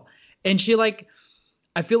deal. And she like,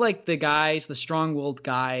 I feel like the guys, the strong-willed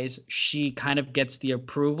guys, she kind of gets the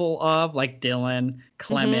approval of, like Dylan,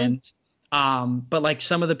 Clement. But like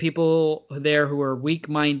some of the people there who are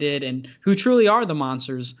weak-minded and who truly are the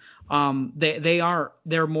monsters,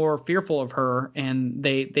 they're more fearful of her and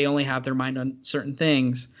they only have their mind on certain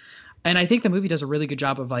things. And I think the movie does a really good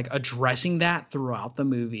job of like addressing that throughout the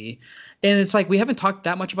movie. And it's like we haven't talked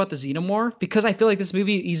that much about the xenomorph because I feel like this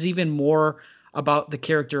movie is even more about the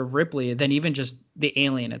character of Ripley than even just the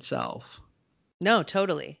alien itself. No,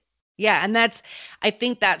 totally. Yeah, and I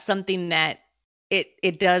think that's something that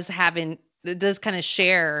it does kind of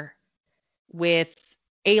share with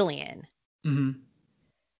Alien. Mm-hmm.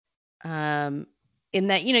 In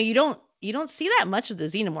that, you don't see that much of the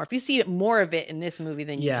xenomorph. You see more of it in this movie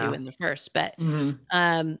than you do in the first, but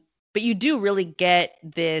but you do really get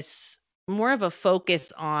this more of a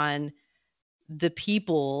focus on the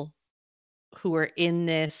people who are in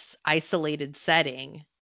this isolated setting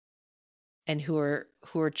and who are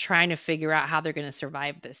trying to figure out how they're going to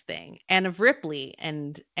survive this thing, and of Ripley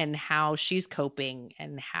and how she's coping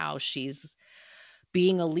and how she's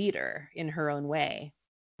being a leader in her own way.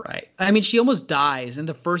 Right. I mean, she almost dies, and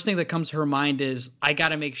the first thing that comes to her mind is, I got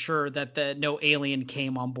to make sure that no alien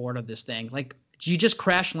came on board of this thing. Like, you just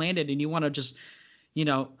crash landed, and you want to just,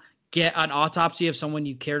 get an autopsy of someone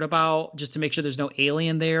you cared about just to make sure there's no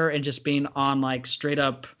alien there, and just being on like straight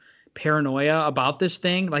up paranoia about this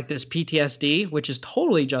thing, like this PTSD, which is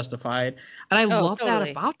totally justified. And I love that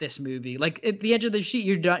about this movie. Like at the edge of the sheet,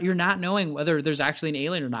 you're not knowing whether there's actually an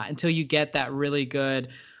alien or not until you get that really good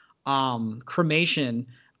cremation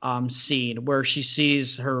scene where she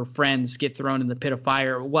sees her friends get thrown in the pit of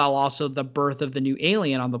fire, while also the birth of the new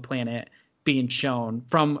alien on the planet being shown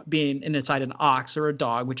from being inside an ox or a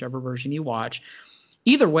dog, whichever version you watch.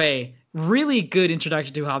 Either way, really good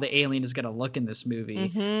introduction to how the alien is going to look in this movie.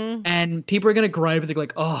 Mm-hmm. And people are going to gripe, they're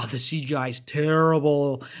like, oh, the CGI is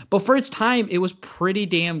terrible. But for its time, it was pretty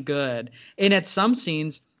damn good. And at some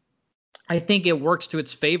scenes, I think it works to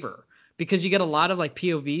its favor because you get a lot of like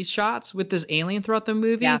POV shots with this alien throughout the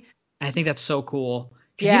movie. Yeah. I think that's so cool.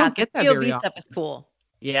 Yeah, you don't get that POV stuff is cool.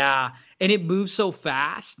 Yeah, and it moves so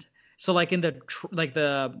fast. So like in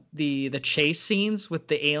the chase scenes with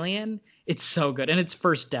the alien, it's so good. And its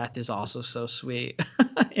first death is also so sweet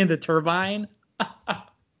in the turbine.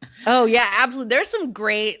 Oh yeah, absolutely. There's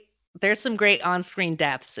some great on-screen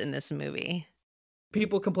deaths in this movie.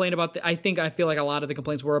 People complain about I feel like a lot of the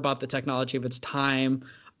complaints were about the technology of its time.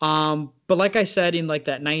 But like I said in like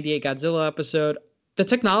that 98 Godzilla episode, the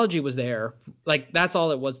technology was there. Like that's all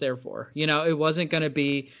it was there for. It wasn't going to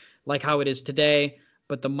be like how it is today,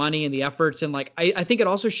 but the money and the efforts. And like, I think it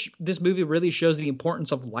also, this movie really shows the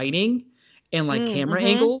importance of lighting and like camera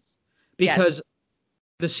angles, because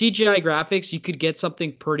the CGI graphics, you could get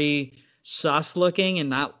something pretty sus looking and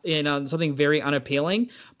not, something very unappealing.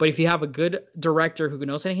 But if you have a good director who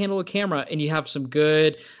knows how to handle a camera, and you have some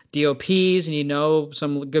good DOPs and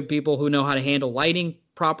some good people who know how to handle lighting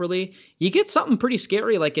properly, you get something pretty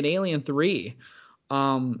scary like in Alien 3,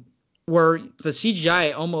 where the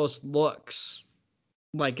CGI almost looks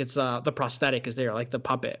like it's the prosthetic is there, like the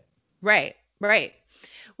puppet. Right.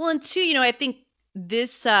 Well, and two, I think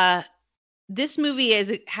this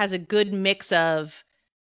movie has a good mix of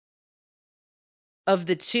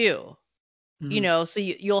the two. Mm-hmm. So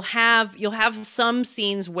you'll have some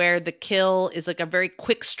scenes where the kill is like a very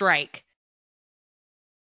quick strike,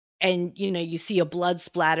 and you see a blood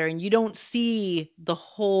splatter, and you don't see the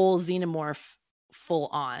whole xenomorph full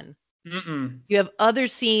on. Mm-mm. You have other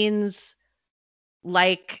scenes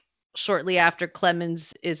like shortly after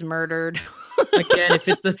Clemens is murdered. Again, if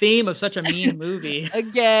it's the theme of such a mean movie.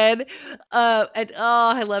 Again.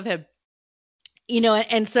 I love him.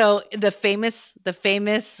 And so the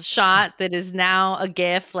famous shot that is now a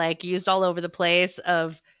GIF, like used all over the place,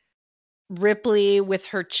 of Ripley with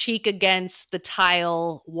her cheek against the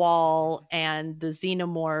tile wall and the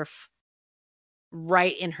xenomorph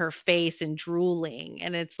right in her face and drooling.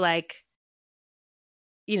 And it's like,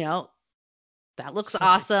 that looks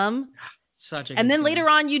awesome. And then later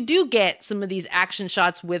on, you do get some of these action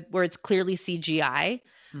shots where it's clearly CGI.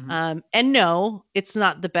 Mm-hmm. And no, it's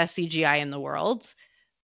not the best CGI in the world.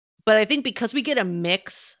 But I think because we get a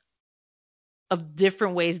mix of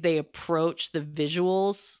different ways they approach the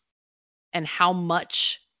visuals and how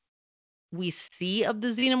much we see of the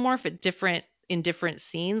xenomorph in different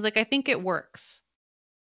scenes, like I think it works.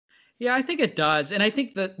 Yeah, I think it does. And I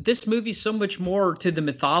think that this movie's so much more to the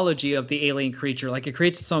mythology of the alien creature. Like it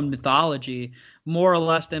creates its own mythology more or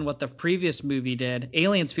less than what the previous movie did.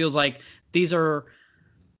 Aliens feels like these are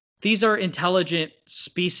intelligent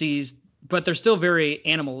species, but they're still very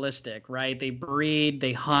animalistic, right? They breed,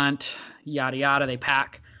 they hunt, yada, yada, they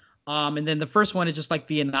pack. And then the first one is just like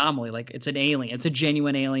the anomaly, like it's an alien, it's a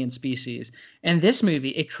genuine alien species. And this movie,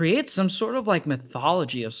 it creates some sort of like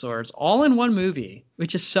mythology of sorts, all in one movie,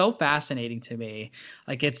 which is so fascinating to me.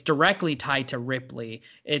 Like it's directly tied to Ripley.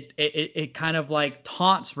 It kind of like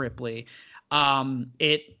taunts Ripley.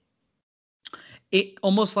 It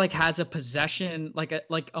almost like has a possession,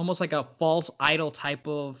 like almost like a false idol type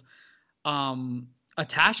of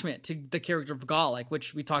attachment to the character of Galek,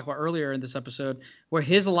 which we talked about earlier in this episode, where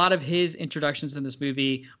a lot of his introductions in this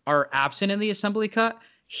movie are absent in the assembly cut.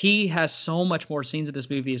 He has so much more scenes in this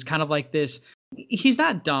movie. It's kind of like this. He's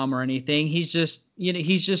not dumb or anything. He's just,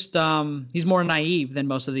 he's more naive than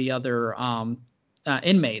most of the other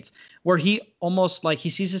inmates, where he almost like he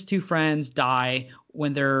sees his two friends die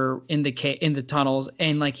when they're in the tunnels,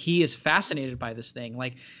 and like he is fascinated by this thing.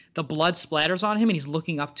 Like the blood splatters on him and he's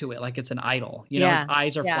looking up to it like it's an idol. His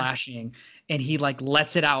eyes are flashing, and he like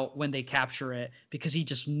lets it out when they capture it because he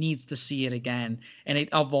just needs to see it again. And it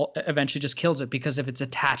eventually just kills it because of its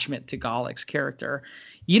attachment to Galek's character.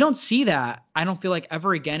 You don't see that, I don't feel like,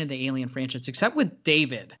 ever again in the Alien franchise, except with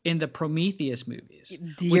David in the Prometheus movies.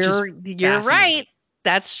 You're right.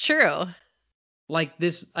 That's true. Like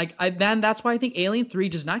this, that's why I think Alien 3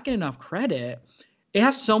 does not get enough credit. It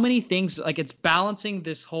has so many things, like it's balancing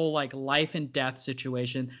this whole like life and death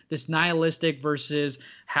situation, this nihilistic versus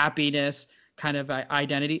happiness kind of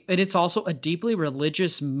identity. And it's also a deeply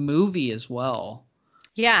religious movie as well.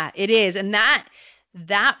 Yeah, it is. And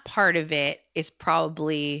that part of it is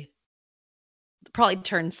probably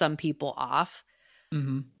turns some people off.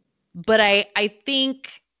 Mm-hmm. But I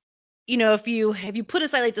think, if you put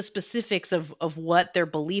aside like the specifics of what their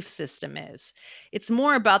belief system is, it's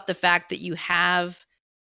more about the fact that you have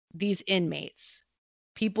these inmates,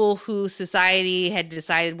 people who society had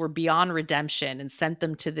decided were beyond redemption and sent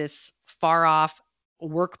them to this far off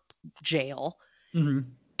work jail. Mm-hmm.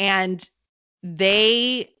 And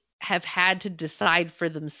they have had to decide for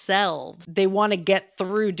themselves. They want to get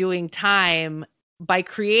through doing time by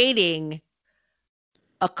creating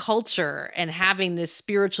a culture and having this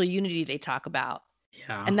spiritual unity they talk about.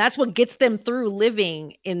 Yeah. And that's what gets them through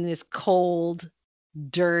living in this cold,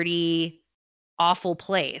 dirty, awful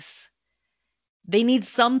place. They need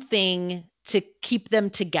something to keep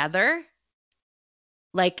them together.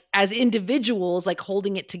 Like as individuals, like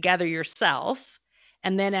holding it together yourself,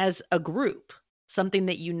 and then as a group, something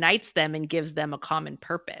that unites them and gives them a common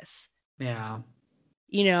purpose. Yeah.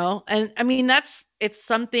 And I mean, it's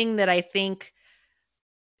something that I think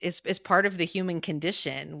is part of the human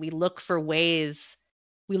condition. We look for ways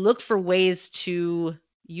to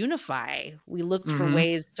unify. We look for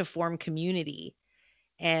ways to form community.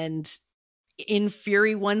 And in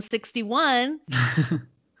Fury 161,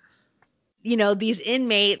 these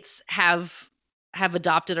inmates have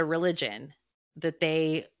adopted a religion that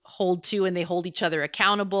they hold to, and they hold each other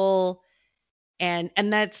accountable. And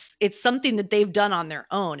it's something that they've done on their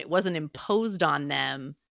own. It wasn't imposed on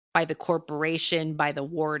them by the corporation, by the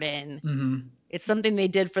warden. Mm-hmm. It's something they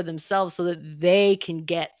did for themselves so that they can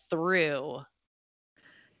get through what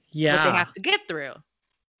they have to get through.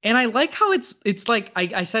 And I like how it's like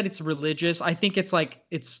I said it's religious. I think it's like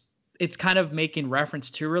it's kind of making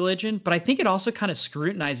reference to religion, but I think it also kind of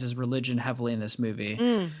scrutinizes religion heavily in this movie.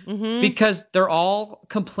 Mm-hmm. Because they're all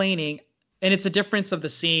complaining, and it's a difference of the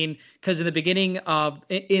scene, because in the beginning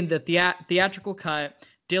in the theatrical cut,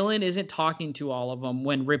 Dylan isn't talking to all of them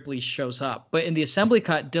when Ripley shows up. But in the assembly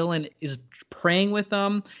cut, Dylan is praying with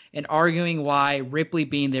them and arguing why Ripley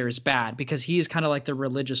being there is bad, because he is kind of like the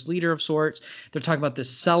religious leader of sorts. They're talking about this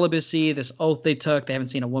celibacy, this oath they took. They haven't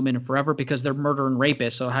seen a woman in forever because they're murdering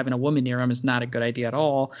rapists. So having a woman near them is not a good idea at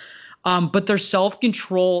all. But their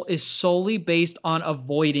self-control is solely based on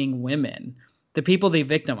avoiding women, the people they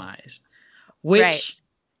victimized, which... Right.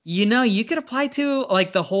 You could apply to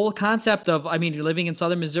like the whole concept of, I mean, you're living in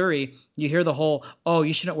Southern Missouri, you hear the whole, oh,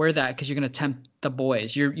 you shouldn't wear that because you're going to tempt the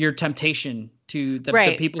boys. Your temptation to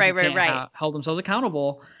the people who can't hold themselves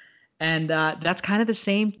accountable. And that's kind of the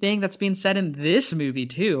same thing that's being said in this movie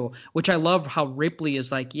too, which I love how Ripley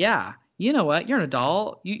is like, yeah, you know what? You're an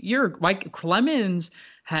adult. You're like Clemens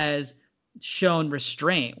has shown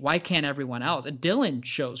restraint. Why can't everyone else? And Dylan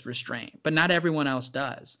shows restraint, but not everyone else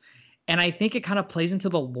does. And I think it kind of plays into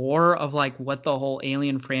the lore of like what the whole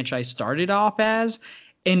Alien franchise started off as,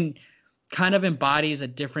 and kind of embodies a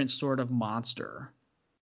different sort of monster.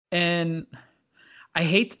 And I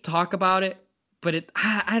hate to talk about it, but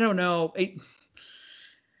I don't know.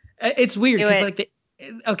 It's weird because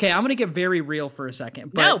okay, I'm gonna get very real for a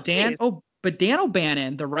second. But Dan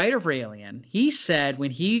O'Bannon, the writer for Alien, he said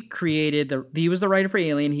when he created he was the writer for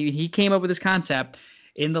Alien. He came up with this concept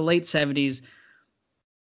in the late 70s.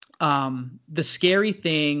 the scary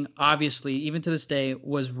thing, obviously, even to this day,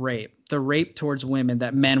 was rape. The rape towards women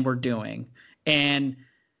that men were doing. And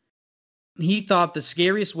he thought the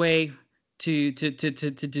scariest way to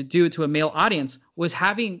do it to a male audience was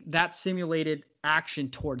having that simulated action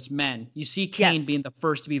towards men. You see Cain being the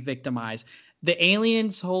first to be victimized. The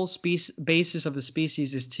alien's whole basis of the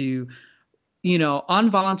species is to,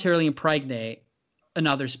 involuntarily impregnate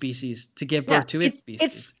another species to give birth to its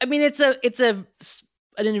species. It's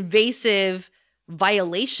an invasive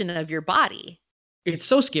violation of your body. It's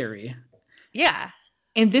so scary. Yeah.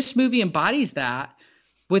 And this movie embodies that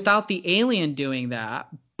without the alien doing that,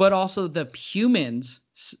 but also the humans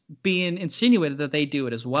being insinuated that they do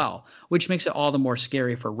it as well, which makes it all the more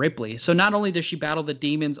scary for Ripley. So not only does she battle the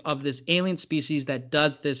demons of this alien species that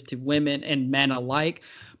does this to women and men alike,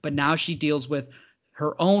 but now she deals with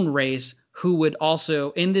her own race, who would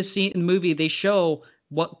also, in this scene in the movie, they show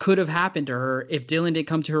what could have happened to her if Dylan didn't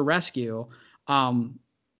come to her rescue,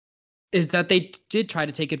 is that they did try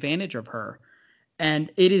to take advantage of her.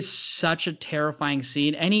 And it is such a terrifying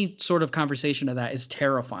scene. Any sort of conversation of that is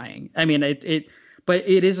terrifying. I mean, but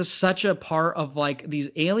it is such a part of like these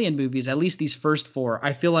alien movies, at least these first four.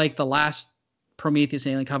 I feel like the last Prometheus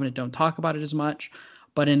and Alien Covenant don't talk about it as much,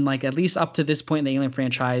 but in like at least up to this point in the Alien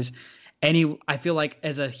franchise, I feel like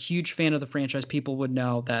as a huge fan of the franchise, people would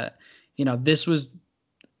know that,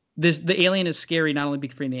 the alien is scary not only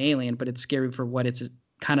because of the alien, but it's scary for what it's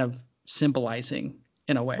kind of symbolizing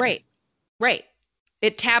in a way. Right.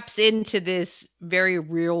 It taps into this very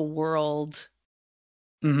real world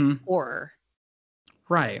horror.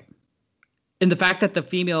 Right. And the fact that the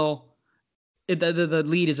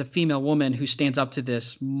lead is a female woman who stands up to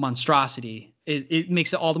this monstrosity, it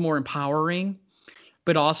makes it all the more empowering,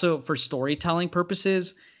 but also for storytelling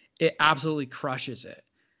purposes, it absolutely crushes it.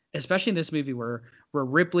 Especially in this movie where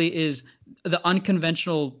Ripley is the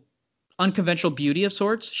unconventional beauty of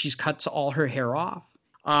sorts. She's cuts all her hair off.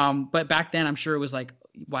 But back then, I'm sure it was like,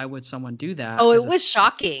 why would someone do that? Oh, it was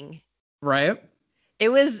shocking. Right? It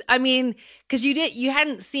was, because you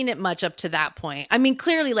hadn't seen it much up to that point.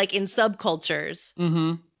 Clearly, like in subcultures,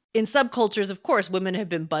 of course, women have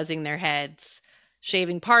been buzzing their heads,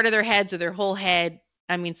 shaving part of their heads or their whole head.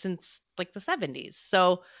 Since like the 70s.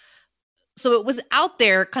 So it was out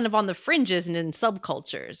there kind of on the fringes and in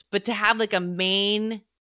subcultures, but to have like a mainstream,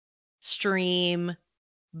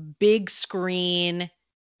 big screen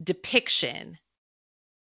depiction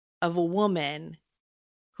of a woman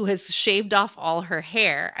who has shaved off all her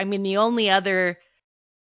hair. The only other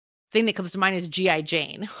thing that comes to mind is G.I.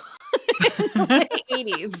 Jane in the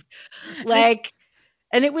 80s. Like,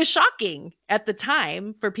 and it was shocking at the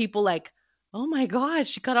time for people like, oh my God,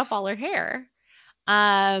 she cut off all her hair. But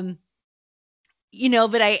I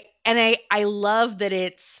love that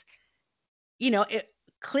it's, it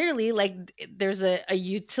clearly like there's a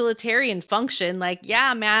utilitarian function. Like,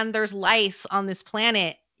 yeah, man, there's lice on this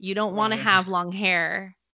planet. You don't want to have long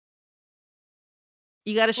hair.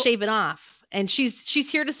 You got to shave it off. And she's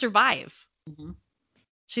here to survive. Mm-hmm.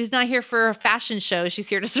 She's not here for a fashion show. She's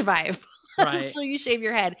here to survive. Right. So you shave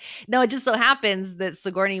your head. No, it just so happens that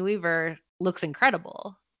Sigourney Weaver looks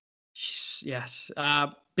incredible. Yes.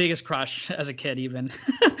 Biggest crush as a kid, even.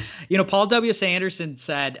 Paul W.S. Anderson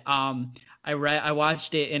said, I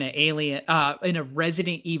watched it in in a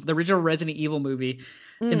Resident Evil, the original Resident Evil movie,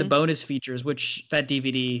 in the bonus features, which that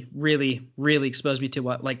DVD really, really exposed me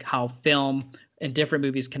to how film and different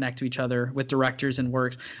movies connect to each other with directors and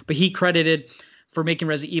works. But he credited for making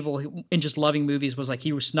Resident Evil and just loving movies was like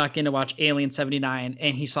he was snuck in to watch Alien 79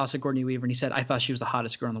 and he saw Sigourney Weaver and he said, I thought she was the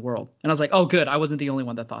hottest girl in the world. And I was like, oh, good. I wasn't the only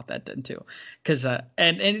one that thought that then too. Because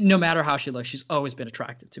and no matter how she looks, she's always been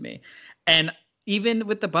attractive to me. And even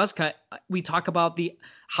with the buzz cut, we talk about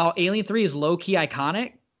how Alien 3 is low key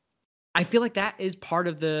iconic. I feel like that is part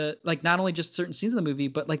of the, not only just certain scenes in the movie,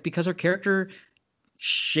 but because her character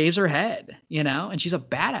shaves her head, and she's a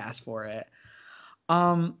badass for it.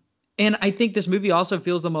 And I think this movie also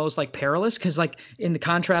feels the most perilous because in the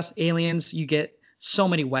contrast, Aliens, you get so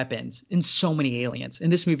many weapons and so many aliens. In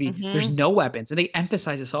this movie, there's no weapons, and they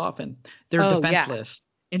emphasize this often. They're defenseless,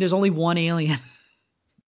 and there's only one alien.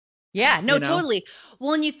 Yeah, no, totally.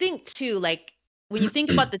 Well, and you think too, when you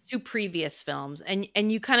think about the two previous films,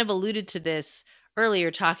 and you kind of alluded to this earlier,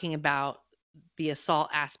 talking about the assault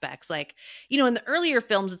aspects. In the earlier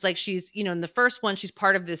films, it's she's, in the first one, she's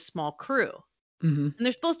part of this small crew. Mm-hmm. And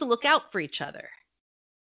they're supposed to look out for each other.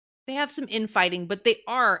 They have some infighting, but they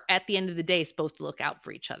are, at the end of the day, supposed to look out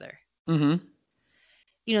for each other. Mm-hmm.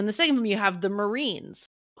 In the second film, you have the Marines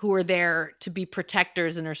who are there to be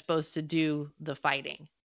protectors and are supposed to do the fighting.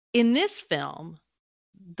 In this film,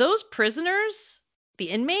 those prisoners, the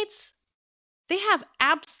inmates, they have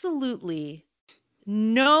absolutely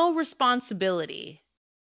no responsibility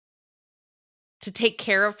to take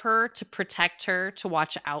care of her, to protect her, to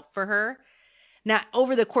watch out for her. Now,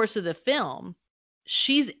 over the course of the film,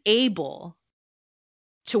 she's able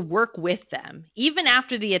to work with them, even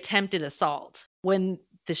after the attempted assault. When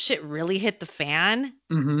the shit really hit the fan,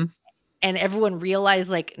 mm-hmm. and everyone realized,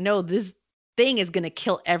 like, no, this thing is going to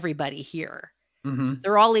kill everybody here. Mm-hmm.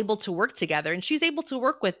 They're all able to work together, and she's able to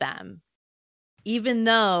work with them, even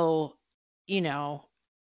though, you know,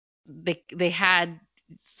 they had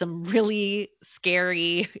some really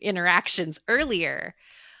scary interactions earlier.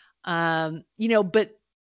 You know, but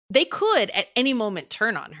they could at any moment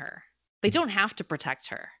turn on her. They don't have to protect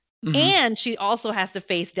her. Mm-hmm. And she also has to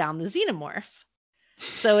face down the xenomorph.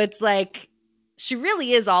 So it's like she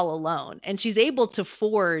really is all alone, and she's able to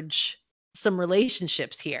forge some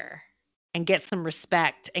relationships here and get some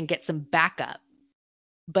respect and get some backup.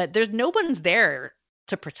 But there's no one's there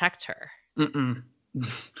to protect her. Mm-mm.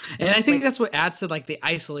 And I think that's what adds to like the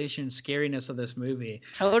isolation and scariness of this movie.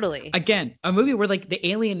 Totally. Again, a movie where like the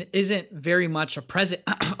alien isn't very much a present.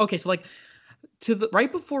 Okay, so like right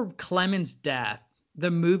before Clement's death, the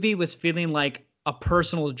movie was feeling like a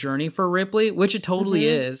personal journey for Ripley, which it totally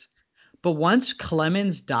is. But once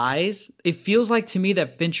Clemens dies, it feels like to me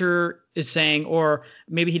that Fincher is saying, or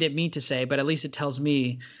maybe he didn't mean to say, but at least it tells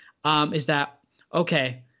me, is that,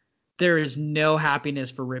 okay, there is no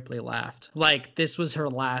happiness for Ripley left. Like, this was her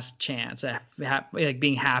last chance at like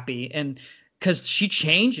being happy. And because she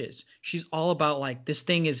changes, she's all about like, this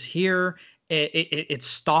thing is here. It's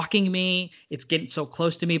stalking me. It's getting so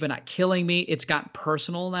close to me, but not killing me. It's gotten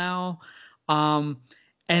personal now.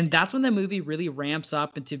 And that's when the movie really ramps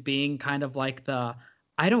up into being kind of like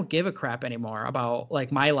I don't give a crap anymore about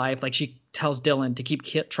like my life. Like she tells Dylan to keep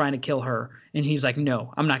trying to kill her. And he's like,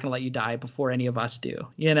 no, I'm not going to let you die before any of us do,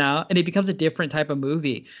 you know? And it becomes a different type of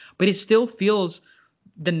movie, but it still feels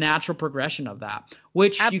the natural progression of that,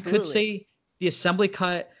 which you could say the assembly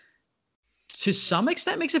cut to some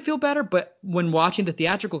extent makes it feel better. But when watching the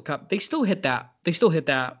theatrical cut, they still hit that. They still hit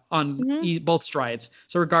that on both strides.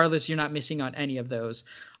 So regardless, you're not missing on any of those.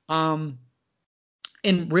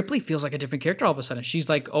 And Ripley feels like a different character all of a sudden. She's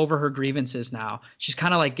like over her grievances now. She's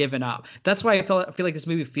kind of like given up. That's why I feel like this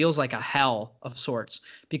movie feels like a hell of sorts,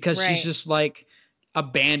 because she's just like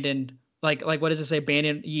abandoned. Like what does it say?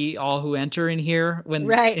 Abandon ye all who enter in here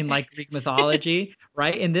when in like Greek mythology,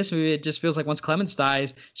 right? In this movie, it just feels like once Clemens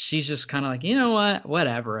dies, she's just kind of like, you know what,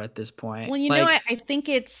 whatever at this point. Well, you know, I think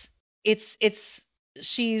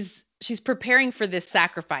she's preparing for this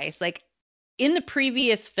sacrifice. Like in the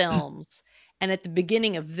previous films and at the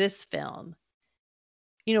beginning of this film,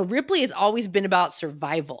 you know, Ripley has always been about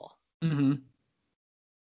survival. Mm-hmm.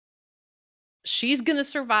 She's going to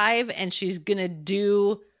survive, and she's going to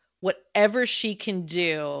do whatever she can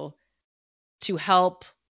do to help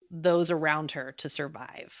those around her to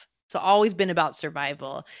survive. It's always been about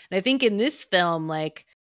survival. And I think in this film, like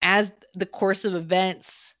as the course of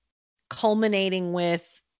events culminating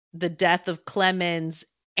with the death of Clemens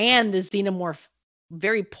and the xenomorph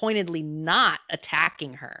very pointedly not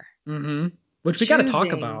attacking her. Mm-hmm. Which we got to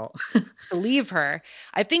talk about. To leave her.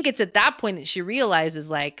 I think it's at that point that she realizes,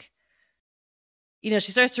 like, you know,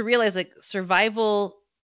 she starts to realize like survival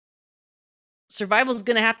is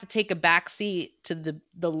going to have to take a back seat to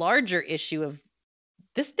the larger issue of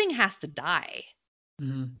this thing has to die.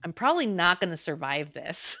 Mm-hmm. I'm probably not going to survive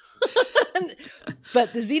this.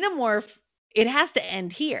 But the xenomorph, it has to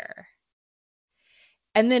end here.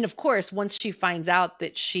 And then, of course, once she finds out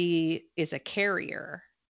that she is a carrier,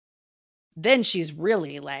 then she's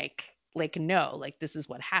really like, no, like this is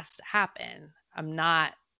what has to happen. I'm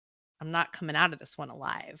not coming out of this one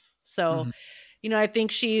alive. So, you know, I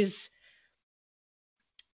think it's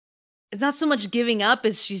not so much giving up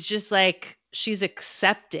as she's just like, she's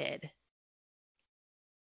accepted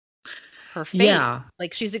her fate. Yeah.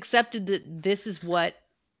 Like she's accepted that this is what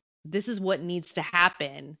needs to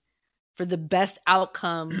happen for the best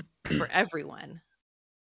outcome for everyone.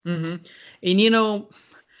 Mm-hmm. And you know,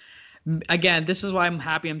 again, this is why I'm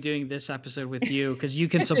happy I'm doing this episode with you, because you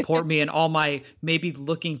can support me in all my maybe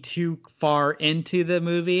looking too far into the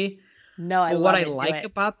movie. No, I love what I like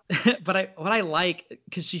about, but what I like,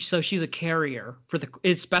 because she's a carrier for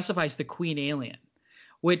it specifies the queen alien,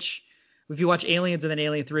 which if you watch Aliens and then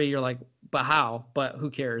Alien 3, you're like, but how? But who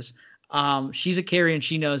cares? She's a carrier and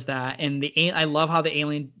she knows that. And I love how the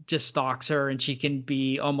alien just stalks her and she can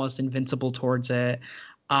be almost invincible towards it.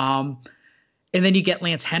 And then you get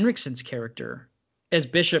Lance Henriksen's character as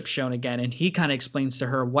Bishop shown again, and he kind of explains to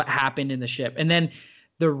her what happened in the ship. And then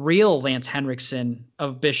the real Lance Henriksen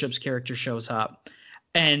of Bishop's character shows up.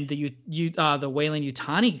 and the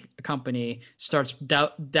Weyland-Yutani company starts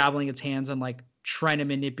dabbling its hands on like trying to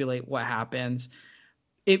manipulate what happens.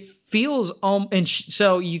 It feels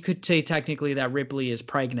so you could say technically that Ripley is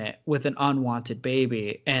pregnant with an unwanted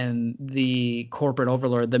baby, and the corporate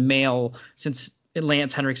overlord, the male, since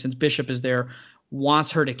Lance Henriksen's Bishop is there,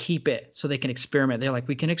 wants her to keep it so they can experiment. They're like,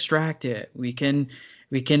 we can extract it, we can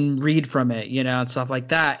read from it, and stuff like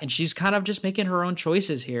that. And she's kind of just making her own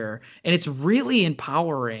choices here, and it's really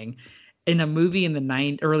empowering in a movie in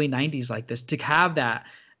the early 90s like this to have that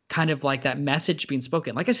kind of like that message being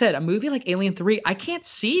spoken. Like I said, a movie like Alien 3, I can't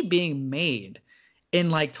see being made in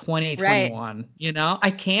like 2021, right.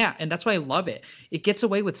 I can't. And that's why I love it. It gets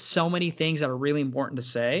away with so many things that are really important to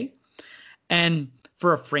say. And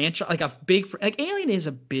for a franchise, like Alien is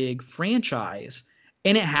a big franchise,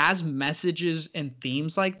 and it has messages and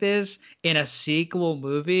themes like this in a sequel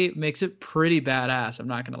movie, makes it pretty badass. I'm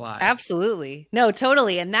not going to lie. Absolutely. No,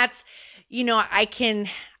 totally. And that's, I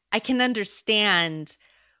can understand.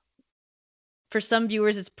 For some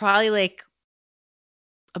viewers, it's probably like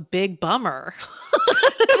a big bummer,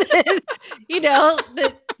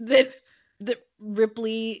 that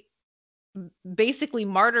Ripley basically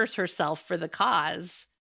martyrs herself for the cause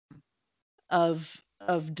of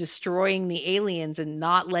destroying the aliens and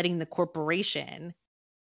not letting the corporation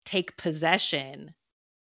take possession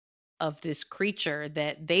of this creature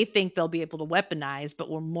that they think they'll be able to weaponize, but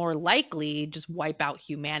will more likely just wipe out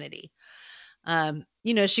humanity.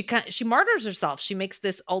 She martyrs herself. She makes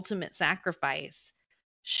this ultimate sacrifice.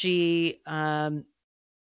 She's going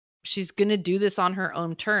to do this on her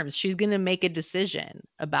own terms. She's going to make a decision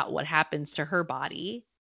about what happens to her body.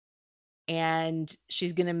 And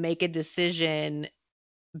she's going to make a decision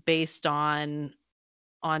based on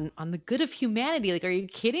the good of humanity. Like, are you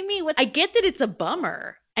kidding me? I get that it's a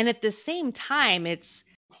bummer. And at the same time,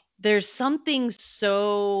 there's something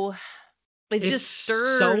so... It just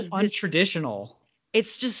stirs so untraditional. It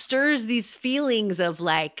just stirs these feelings of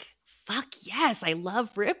like, fuck yes, I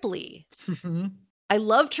love Ripley. I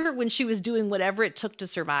loved her when she was doing whatever it took to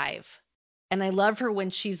survive. And I love her when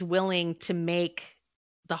she's willing to make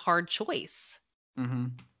the hard choice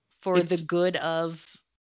for the good of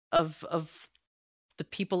the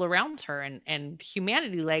people around her and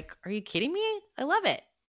humanity. Like, are you kidding me? I love it.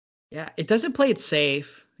 Yeah, it doesn't play it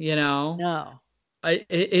safe, No.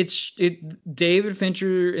 David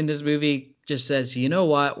Fincher in this movie just says, you know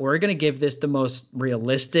what, we're going to give this the most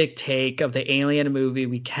realistic take of the Alien movie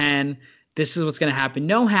we can. This is what's going to happen.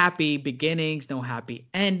 No happy beginnings, no happy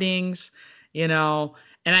endings, and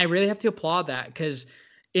I really have to applaud that, because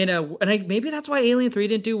maybe that's why Alien 3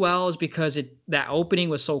 didn't do well, is because that opening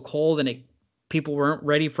was so cold, and people weren't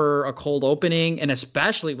ready for a cold opening, and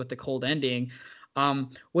especially with the cold ending,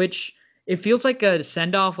 which it feels like a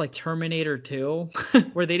send-off like Terminator 2,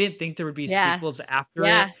 where they didn't think there would be sequels after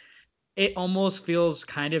it. It almost feels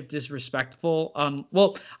kind of disrespectful.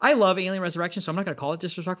 Well, I love Alien Resurrection, so I'm not going to call it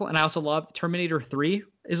disrespectful. And I also love Terminator 3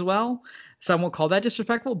 as well, so I won't call that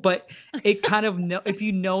disrespectful. But it kind of, if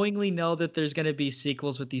you knowingly know that there's going to be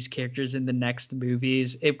sequels with these characters in the next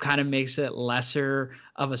movies, it kind of makes it lesser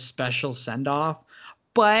of a special send-off.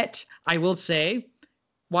 But I will say,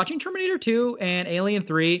 watching Terminator 2 and Alien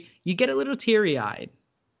 3, you get a little teary-eyed.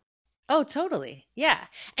 Oh, totally. Yeah.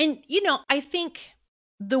 And, I think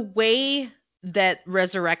the way that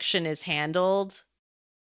Resurrection is handled,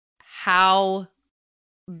 how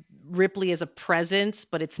Ripley is a presence,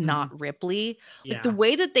 but it's not Ripley. Like, the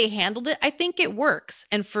way that they handled it, I think it works.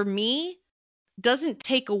 And for me, doesn't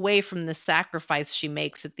take away from the sacrifice she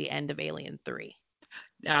makes at the end of Alien 3.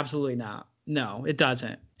 Absolutely not. No, it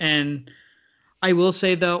doesn't. And I will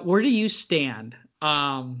say, though, where do you stand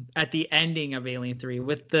at the ending of Alien 3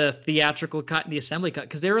 with the theatrical cut and the assembly cut?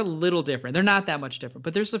 Because they're a little different. They're not that much different,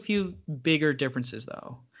 but there's a few bigger differences,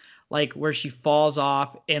 though. Like where she falls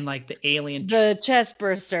off and like the alien... The chest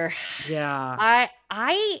burster. Yeah.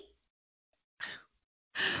 I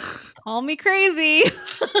call me crazy.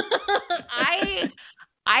 I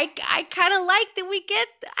kind of like that we get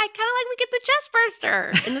the chest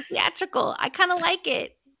burster in the theatrical. I kind of like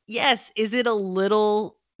it. Yes. Is it a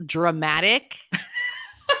little dramatic?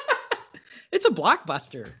 It's a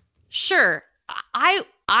blockbuster. Sure.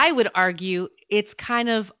 I would argue it's kind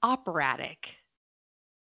of operatic.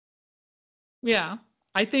 Yeah.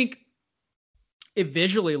 I think it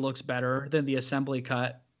visually looks better than the assembly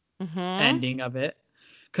cut ending of it.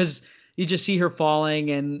 Because you just see her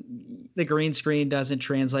falling and the green screen doesn't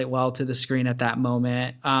translate well to the screen at that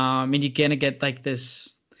moment. And you're going to get like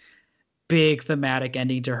this big thematic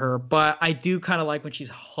ending to her. But I do kind of like when she's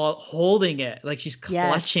holding it, like she's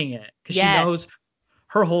clutching it. Because she knows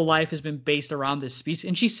her whole life has been based around this species.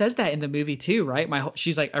 And she says that in the movie too, right?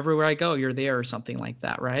 She's like, everywhere I go, you're there, or something like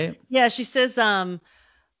that, right? Yeah, she says, something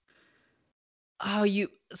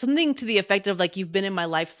to the effect of like, you've been in my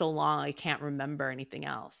life so long, I can't remember anything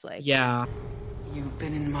else. Like, yeah. You've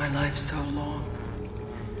been in my life so long,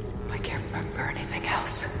 I can't remember anything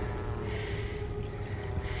else.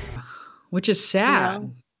 Which is sad. You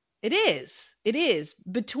know, it is.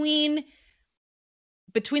 Between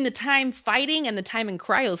the time fighting and the time in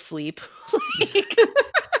cryosleep, like,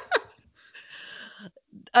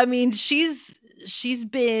 I mean, she's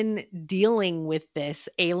been dealing with this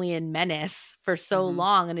alien menace for so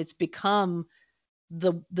long, and it's become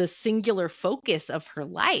the singular focus of her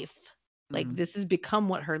life. Like, this has become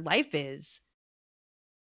what her life is.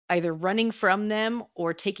 Either running from them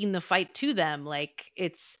or taking the fight to them. Like,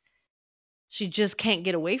 she just can't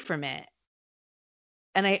get away from it.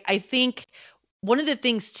 And I think one of the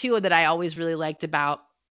things too that I always really liked about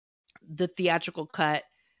the theatrical cut,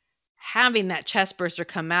 having that chest burster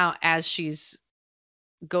come out as she's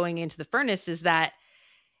going into the furnace, is that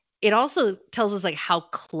it also tells us like how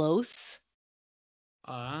close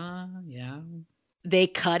they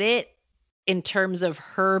cut it in terms of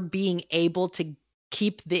her being able to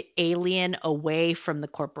keep the alien away from the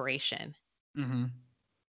corporation. Mm-hmm.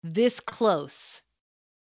 This close.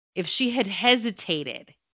 If she had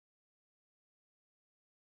hesitated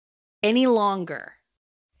any longer,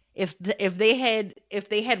 if they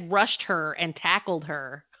had rushed her and tackled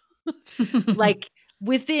her, like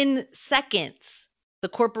within seconds, the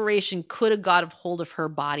corporation could have got a hold of her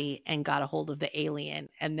body and got a hold of the alien,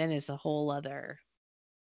 and then it's a whole other,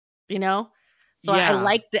 you know. So yeah. I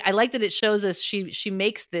like that it shows us she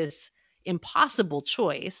makes this impossible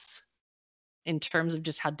choice in terms of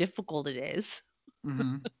just how difficult it is.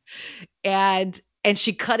 Mm-hmm. and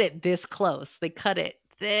she cut it this close. They cut it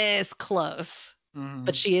this close,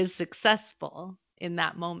 but she is successful in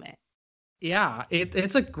that moment. Yeah,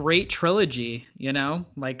 it's a great trilogy, you know,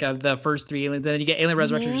 like the first three aliens. Then you get Alien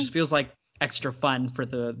Resurrection, which just feels like extra fun for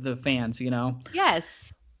the fans, you know. Yes.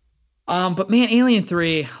 But man, Alien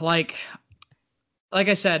 3, like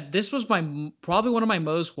I said, this was probably one of my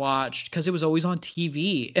most watched because it was always on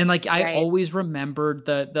TV, and like I always remembered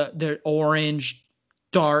the orange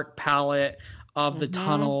dark palette of the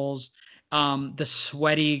tunnels, the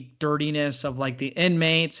sweaty dirtiness of like the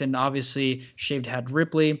inmates, and obviously shaved head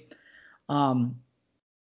Ripley.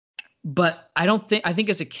 But I think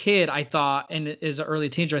as a kid, I thought, and as an early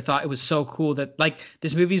teenager, I thought it was so cool that like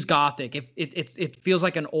this movie's gothic. It feels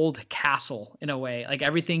like an old castle in a way. Like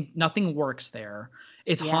nothing works there.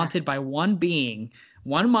 It's haunted by one being,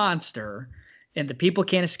 one monster, and the people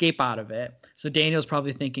can't escape out of it. So Daniel's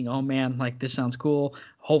probably thinking, oh man, like this sounds cool.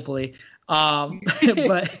 Hopefully.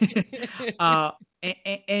 But,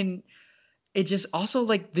 and it just also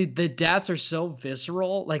like the deaths are so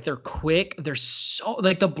visceral, like they're quick, they're so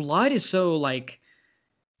like the blood is so like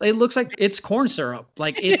it looks like it's corn syrup,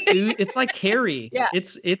 like it's like Carrie. Yeah,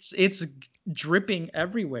 it's dripping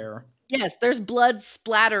everywhere. Yes, there's blood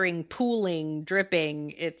splattering, pooling,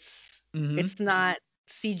 dripping. It's not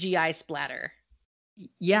CGI splatter.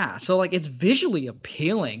 Yeah, so like it's visually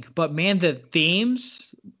appealing, but man, the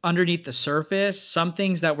themes underneath the surface, some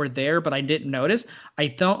things that were there but I didn't notice. I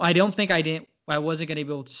wasn't gonna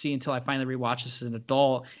be able to see until I finally rewatched this as an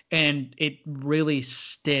adult, and it really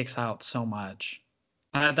sticks out so much.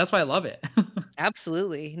 That's why I love it.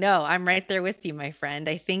 Absolutely. No, I'm right there with you, my friend.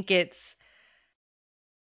 I think it's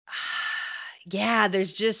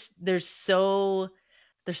there's so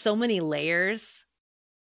many layers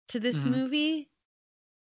to this movie.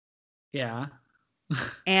 Yeah.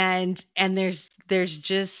 and there's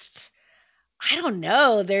just, I don't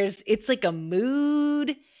know, it's like a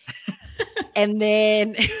mood. And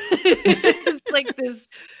then it's like this,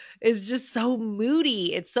 it's just so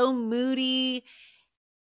moody. It's so moody.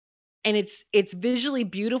 And it's visually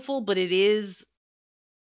beautiful, but it's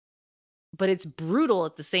brutal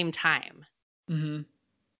at the same time. Mm-hmm.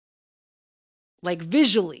 Like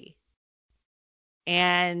visually.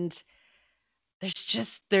 And there's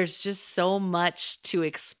just so much to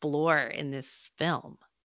explore in this film.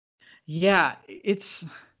 Yeah, it's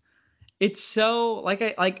so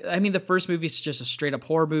I mean the first movie is just a straight up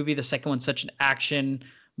horror movie. The second one's such an action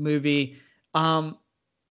movie. I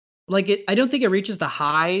don't think it reaches the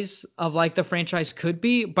highs of like the franchise could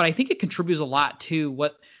be, but I think it contributes a lot to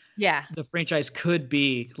what the franchise could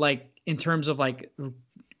be, like in terms of like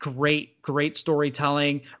great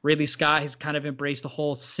storytelling. Ridley Scott has kind of embraced the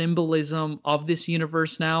whole symbolism of this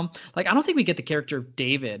universe now. Like, I don't think we get the character of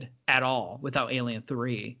David at all without Alien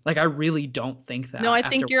 3. Like, I really don't think that. No, I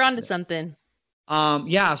think you're onto something.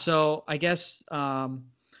 Yeah, so I guess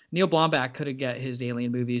Neil Blomkamp couldn't get his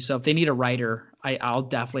Alien movie. So if they need a writer, I'll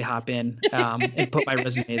definitely hop in and put my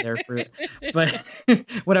resume there for it. But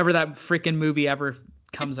whatever that freaking movie ever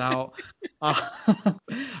comes out.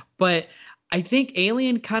 But I think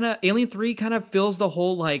Alien 3 kind of fills the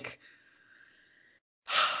whole, like,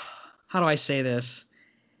 how do I say this?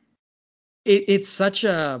 It's such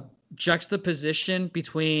a juxtaposition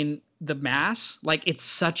between the mass. Like, it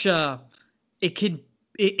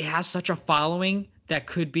has such a following that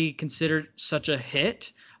could be considered such a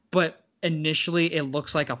hit, but initially it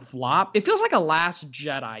looks like a flop. It feels like a Last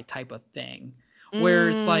Jedi type of thing, where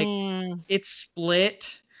it's like it's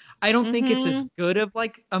split. I don't think it's as good of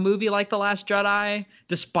like a movie like The Last Jedi,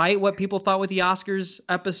 despite what people thought with the Oscars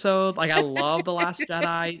episode. Like, I love The Last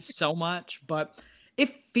Jedi so much, but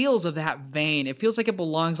it feels of that vein. It feels like it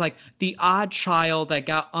belongs, like the odd child that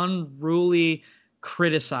got unruly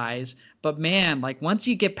criticized. But man, like, once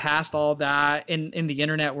you get past all that in the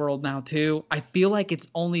internet world now too, I feel like it's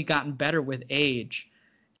only gotten better with age.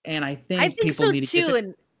 And I think people so need to too.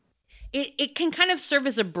 And it can kind of serve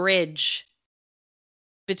as a bridge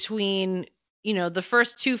between, the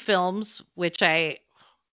first two films, which I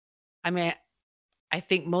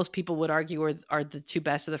think most people would argue are the two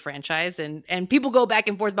best of the franchise, and people go back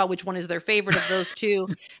and forth about which one is their favorite of those two,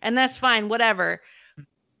 and that's fine, whatever.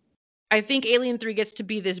 I think Alien 3 gets to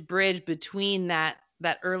be this bridge between that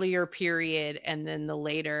earlier period and then the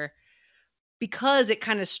later, because it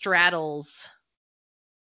kind of straddles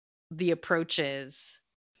the approaches.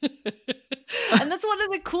 And that's one of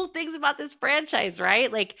the cool things about this franchise,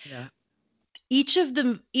 right? Like, each of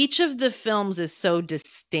the films is so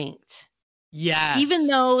distinct. Yes. Even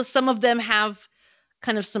though some of them have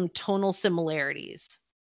kind of some tonal similarities,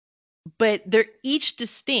 but they're each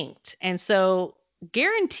distinct. And so,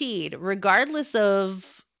 guaranteed, regardless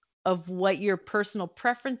of what your personal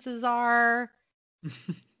preferences are,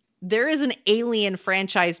 there is an Alien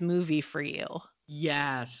franchise movie for you.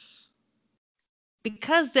 Yes.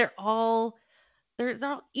 Because they're all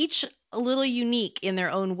each a little unique in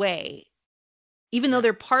their own way. Even though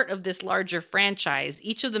they're part of this larger franchise,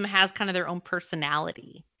 each of them has kind of their own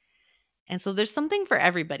personality. And so there's something for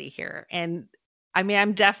everybody here. And I mean,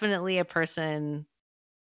 I'm definitely a person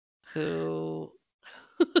who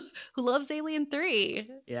loves Alien 3.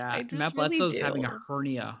 Yeah, Matt Bledsoe's having a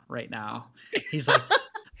hernia right now. He's like,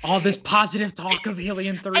 all this positive talk of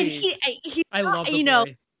Alien 3. And I love the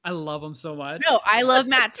boy. I love him so much. No, I love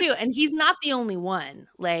Matt too. And he's not the only one.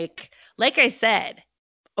 Like I said,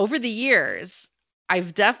 over the years,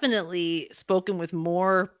 I've definitely spoken with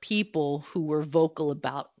more people who were vocal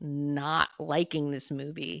about not liking this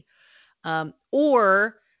movie.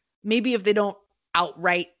 Or maybe if they don't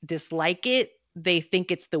outright dislike it, they think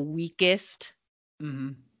it's the weakest.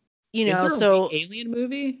 Mm-hmm. Is there a weak Alien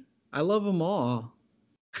movie? I love them all.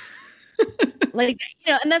 And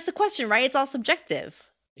that's the question, right? It's all subjective.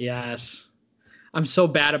 Yes. I'm so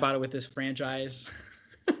bad about it with this franchise.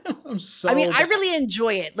 I really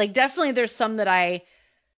enjoy it. Like, definitely there's some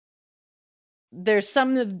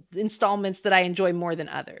installments that I enjoy more than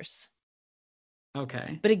others.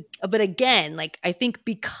 Okay. But again, like, I think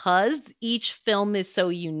because each film is so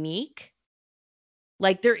unique,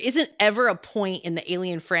 like, there isn't ever a point in the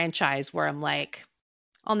Alien franchise where I'm like,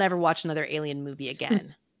 I'll never watch another Alien movie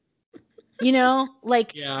again.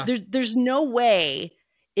 There's no way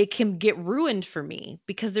it can get ruined for me,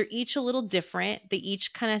 because they're each a little different. They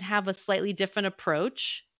each kind of have a slightly different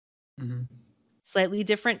approach, slightly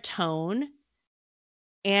different tone.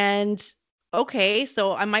 And okay,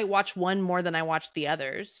 so I might watch one more than I watch the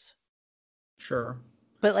others. Sure.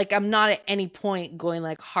 But like, I'm not at any point going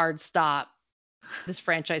like, hard stop. This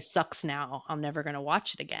franchise sucks now. I'm never going to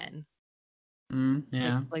watch it again.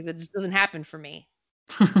 Yeah. Like that just doesn't happen for me.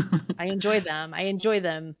 I enjoy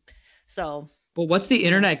them. So. But what's the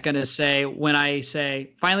internet going to say when I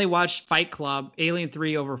say, finally watched Fight Club, Alien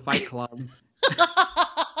 3 over Fight Club?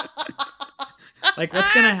 Like,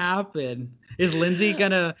 what's going to happen? Is Lindsay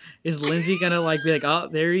gonna like be like, oh,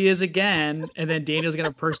 there he is again? And then Daniel's going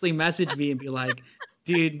to personally message me and be like,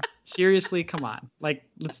 dude, seriously, come on. Like,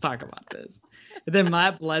 let's talk about this. And then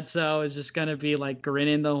Matt Bledsoe is just going to be like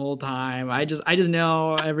grinning the whole time. I just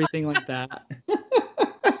know everything like that.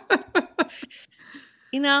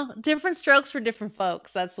 Different strokes for different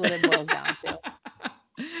folks. That's what it boils down to.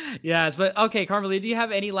 Yes, but okay, Carmelita, do you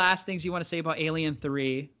have any last things you want to say about Alien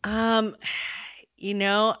 3? I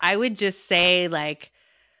would just say, like,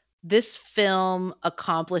 this film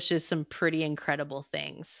accomplishes some pretty incredible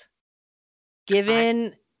things.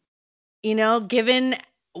 Given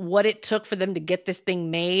what it took for them to get this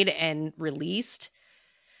thing made and released,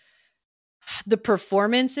 the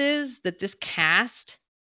performances that this cast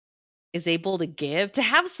is able to give, to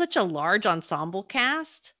have such a large ensemble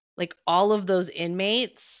cast, like all of those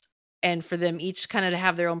inmates, and for them each kind of to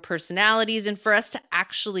have their own personalities, and for us to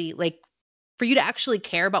actually, like, for you to actually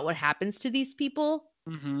care about what happens to these people,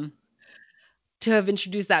 to have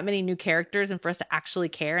introduced that many new characters, and for us to actually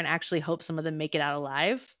care and actually hope some of them make it out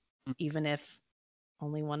alive, even if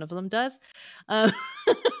only one of them does.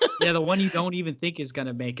 Yeah, the one you don't even think is going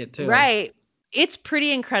to make it too. Right. It's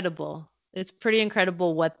pretty incredible. It's pretty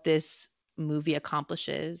incredible what this movie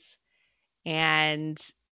accomplishes. And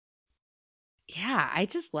yeah, I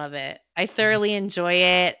just love it. I thoroughly enjoy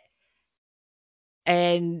it.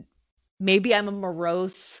 And maybe I'm a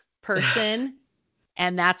morose person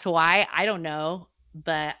and that's why. I don't know,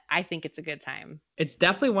 but I think it's a good time. It's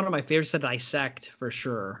definitely one of my favorites to dissect for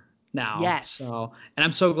sure now. Yes. So, and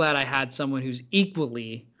I'm so glad I had someone who's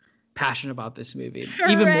equally passionate about this movie.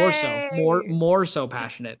 Hooray! Even more so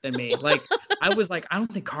passionate than me. Like, I was like, I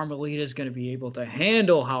don't think Carmelita is going to be able to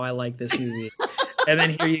handle how I like this movie. And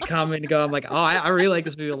then here you come and go, I'm like, oh, I really like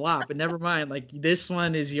this movie a lot, but never mind. Like, this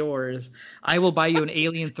one is yours. I will buy you an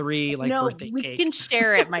Alien 3 birthday cake. We can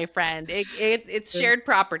share it, my friend. It's shared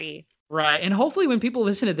property. Right. And hopefully when people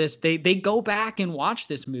listen to this, they go back and watch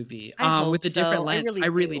this movie with a different lens. I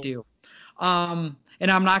really do. And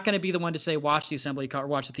I'm not going to be the one to say, watch the assembly cut or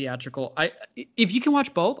watch the theatrical. If you can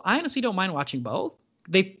watch both, I honestly don't mind watching both.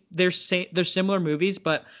 They're similar movies,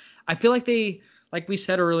 but I feel like like we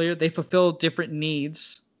said earlier, they fulfill different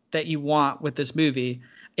needs that you want with this movie.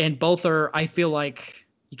 And both are, I feel like,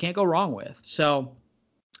 you can't go wrong with. So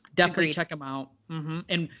definitely check them out.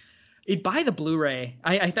 And buy the Blu-ray.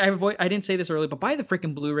 I didn't say this earlier, but buy the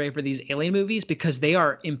freaking Blu-ray for these Alien movies because they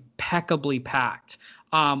are impeccably packed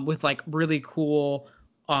with like really cool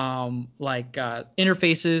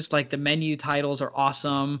interfaces. Like the menu titles are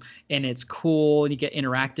awesome and it's cool and you get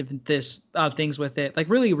interactive things with it. Like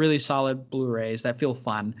really, really solid Blu-rays that feel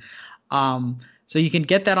fun. So you can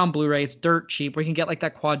get that on Blu-ray. It's dirt cheap. Or you can get like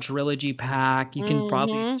that quadrilogy pack. You can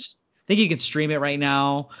I think you can stream it right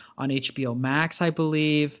now on HBO Max, I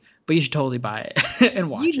believe. But you should totally buy it and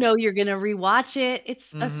watch it. You know you're gonna rewatch it.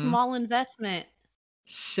 It's a small investment.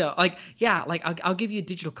 So I'll give you a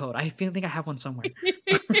digital code. I think I have one somewhere. You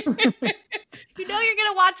know you're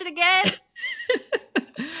gonna watch it again.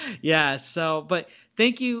 Yeah. So, but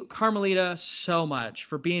thank you, Carmelita, so much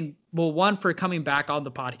for being for coming back on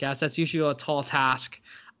the podcast. That's usually a tall task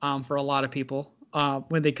for a lot of people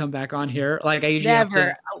when they come back on here. Like I usually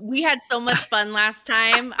never. We had so much fun last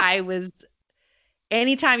time.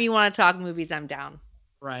 Anytime you want to talk movies, I'm down.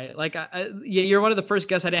 Right. Like, you're one of the first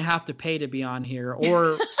guests I didn't have to pay to be on here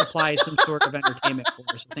or supply some sort of entertainment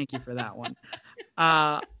for. So thank you for that one.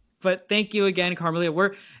 But thank you again,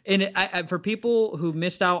 Carmelita. For people who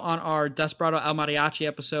missed out on our Desperado El Mariachi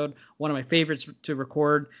episode, one of my favorites to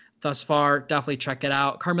record thus far, definitely check it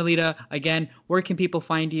out. Carmelita, again, where can people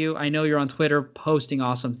find you? I know you're on Twitter posting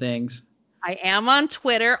awesome things. I am on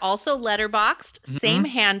Twitter, also Letterboxd, same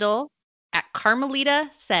handle. At Carmelita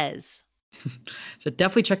Says. So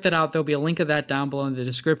definitely check that out. There'll be a link of that down below in the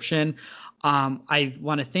description. I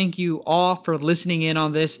want to thank you all for listening in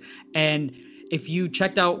on this. And if you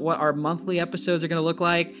checked out what our monthly episodes are going to look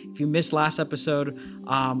like, if you missed last episode,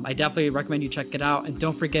 I definitely recommend you check it out. And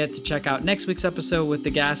don't forget to check out next week's episode with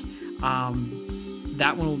the guest.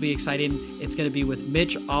 That one will be exciting. It's going to be with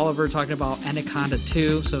Mitch Oliver talking about Anaconda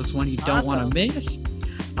 2. So it's one you don't want to miss.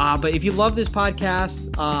 But if you love this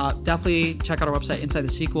podcast, definitely check out our website,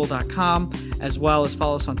 InsideTheSequel.com, as well as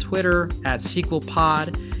follow us on Twitter at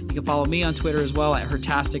SequelPod. You can follow me on Twitter as well at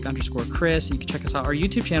Hertastic_Chris. You can check us out our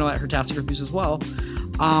YouTube channel at Hertastic Reviews as well.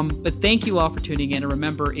 But thank you all for tuning in. And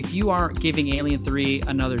remember, if you aren't giving Alien 3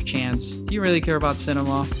 another chance, do you really care about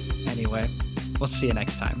cinema? Anyway, we'll see you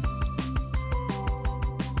next time.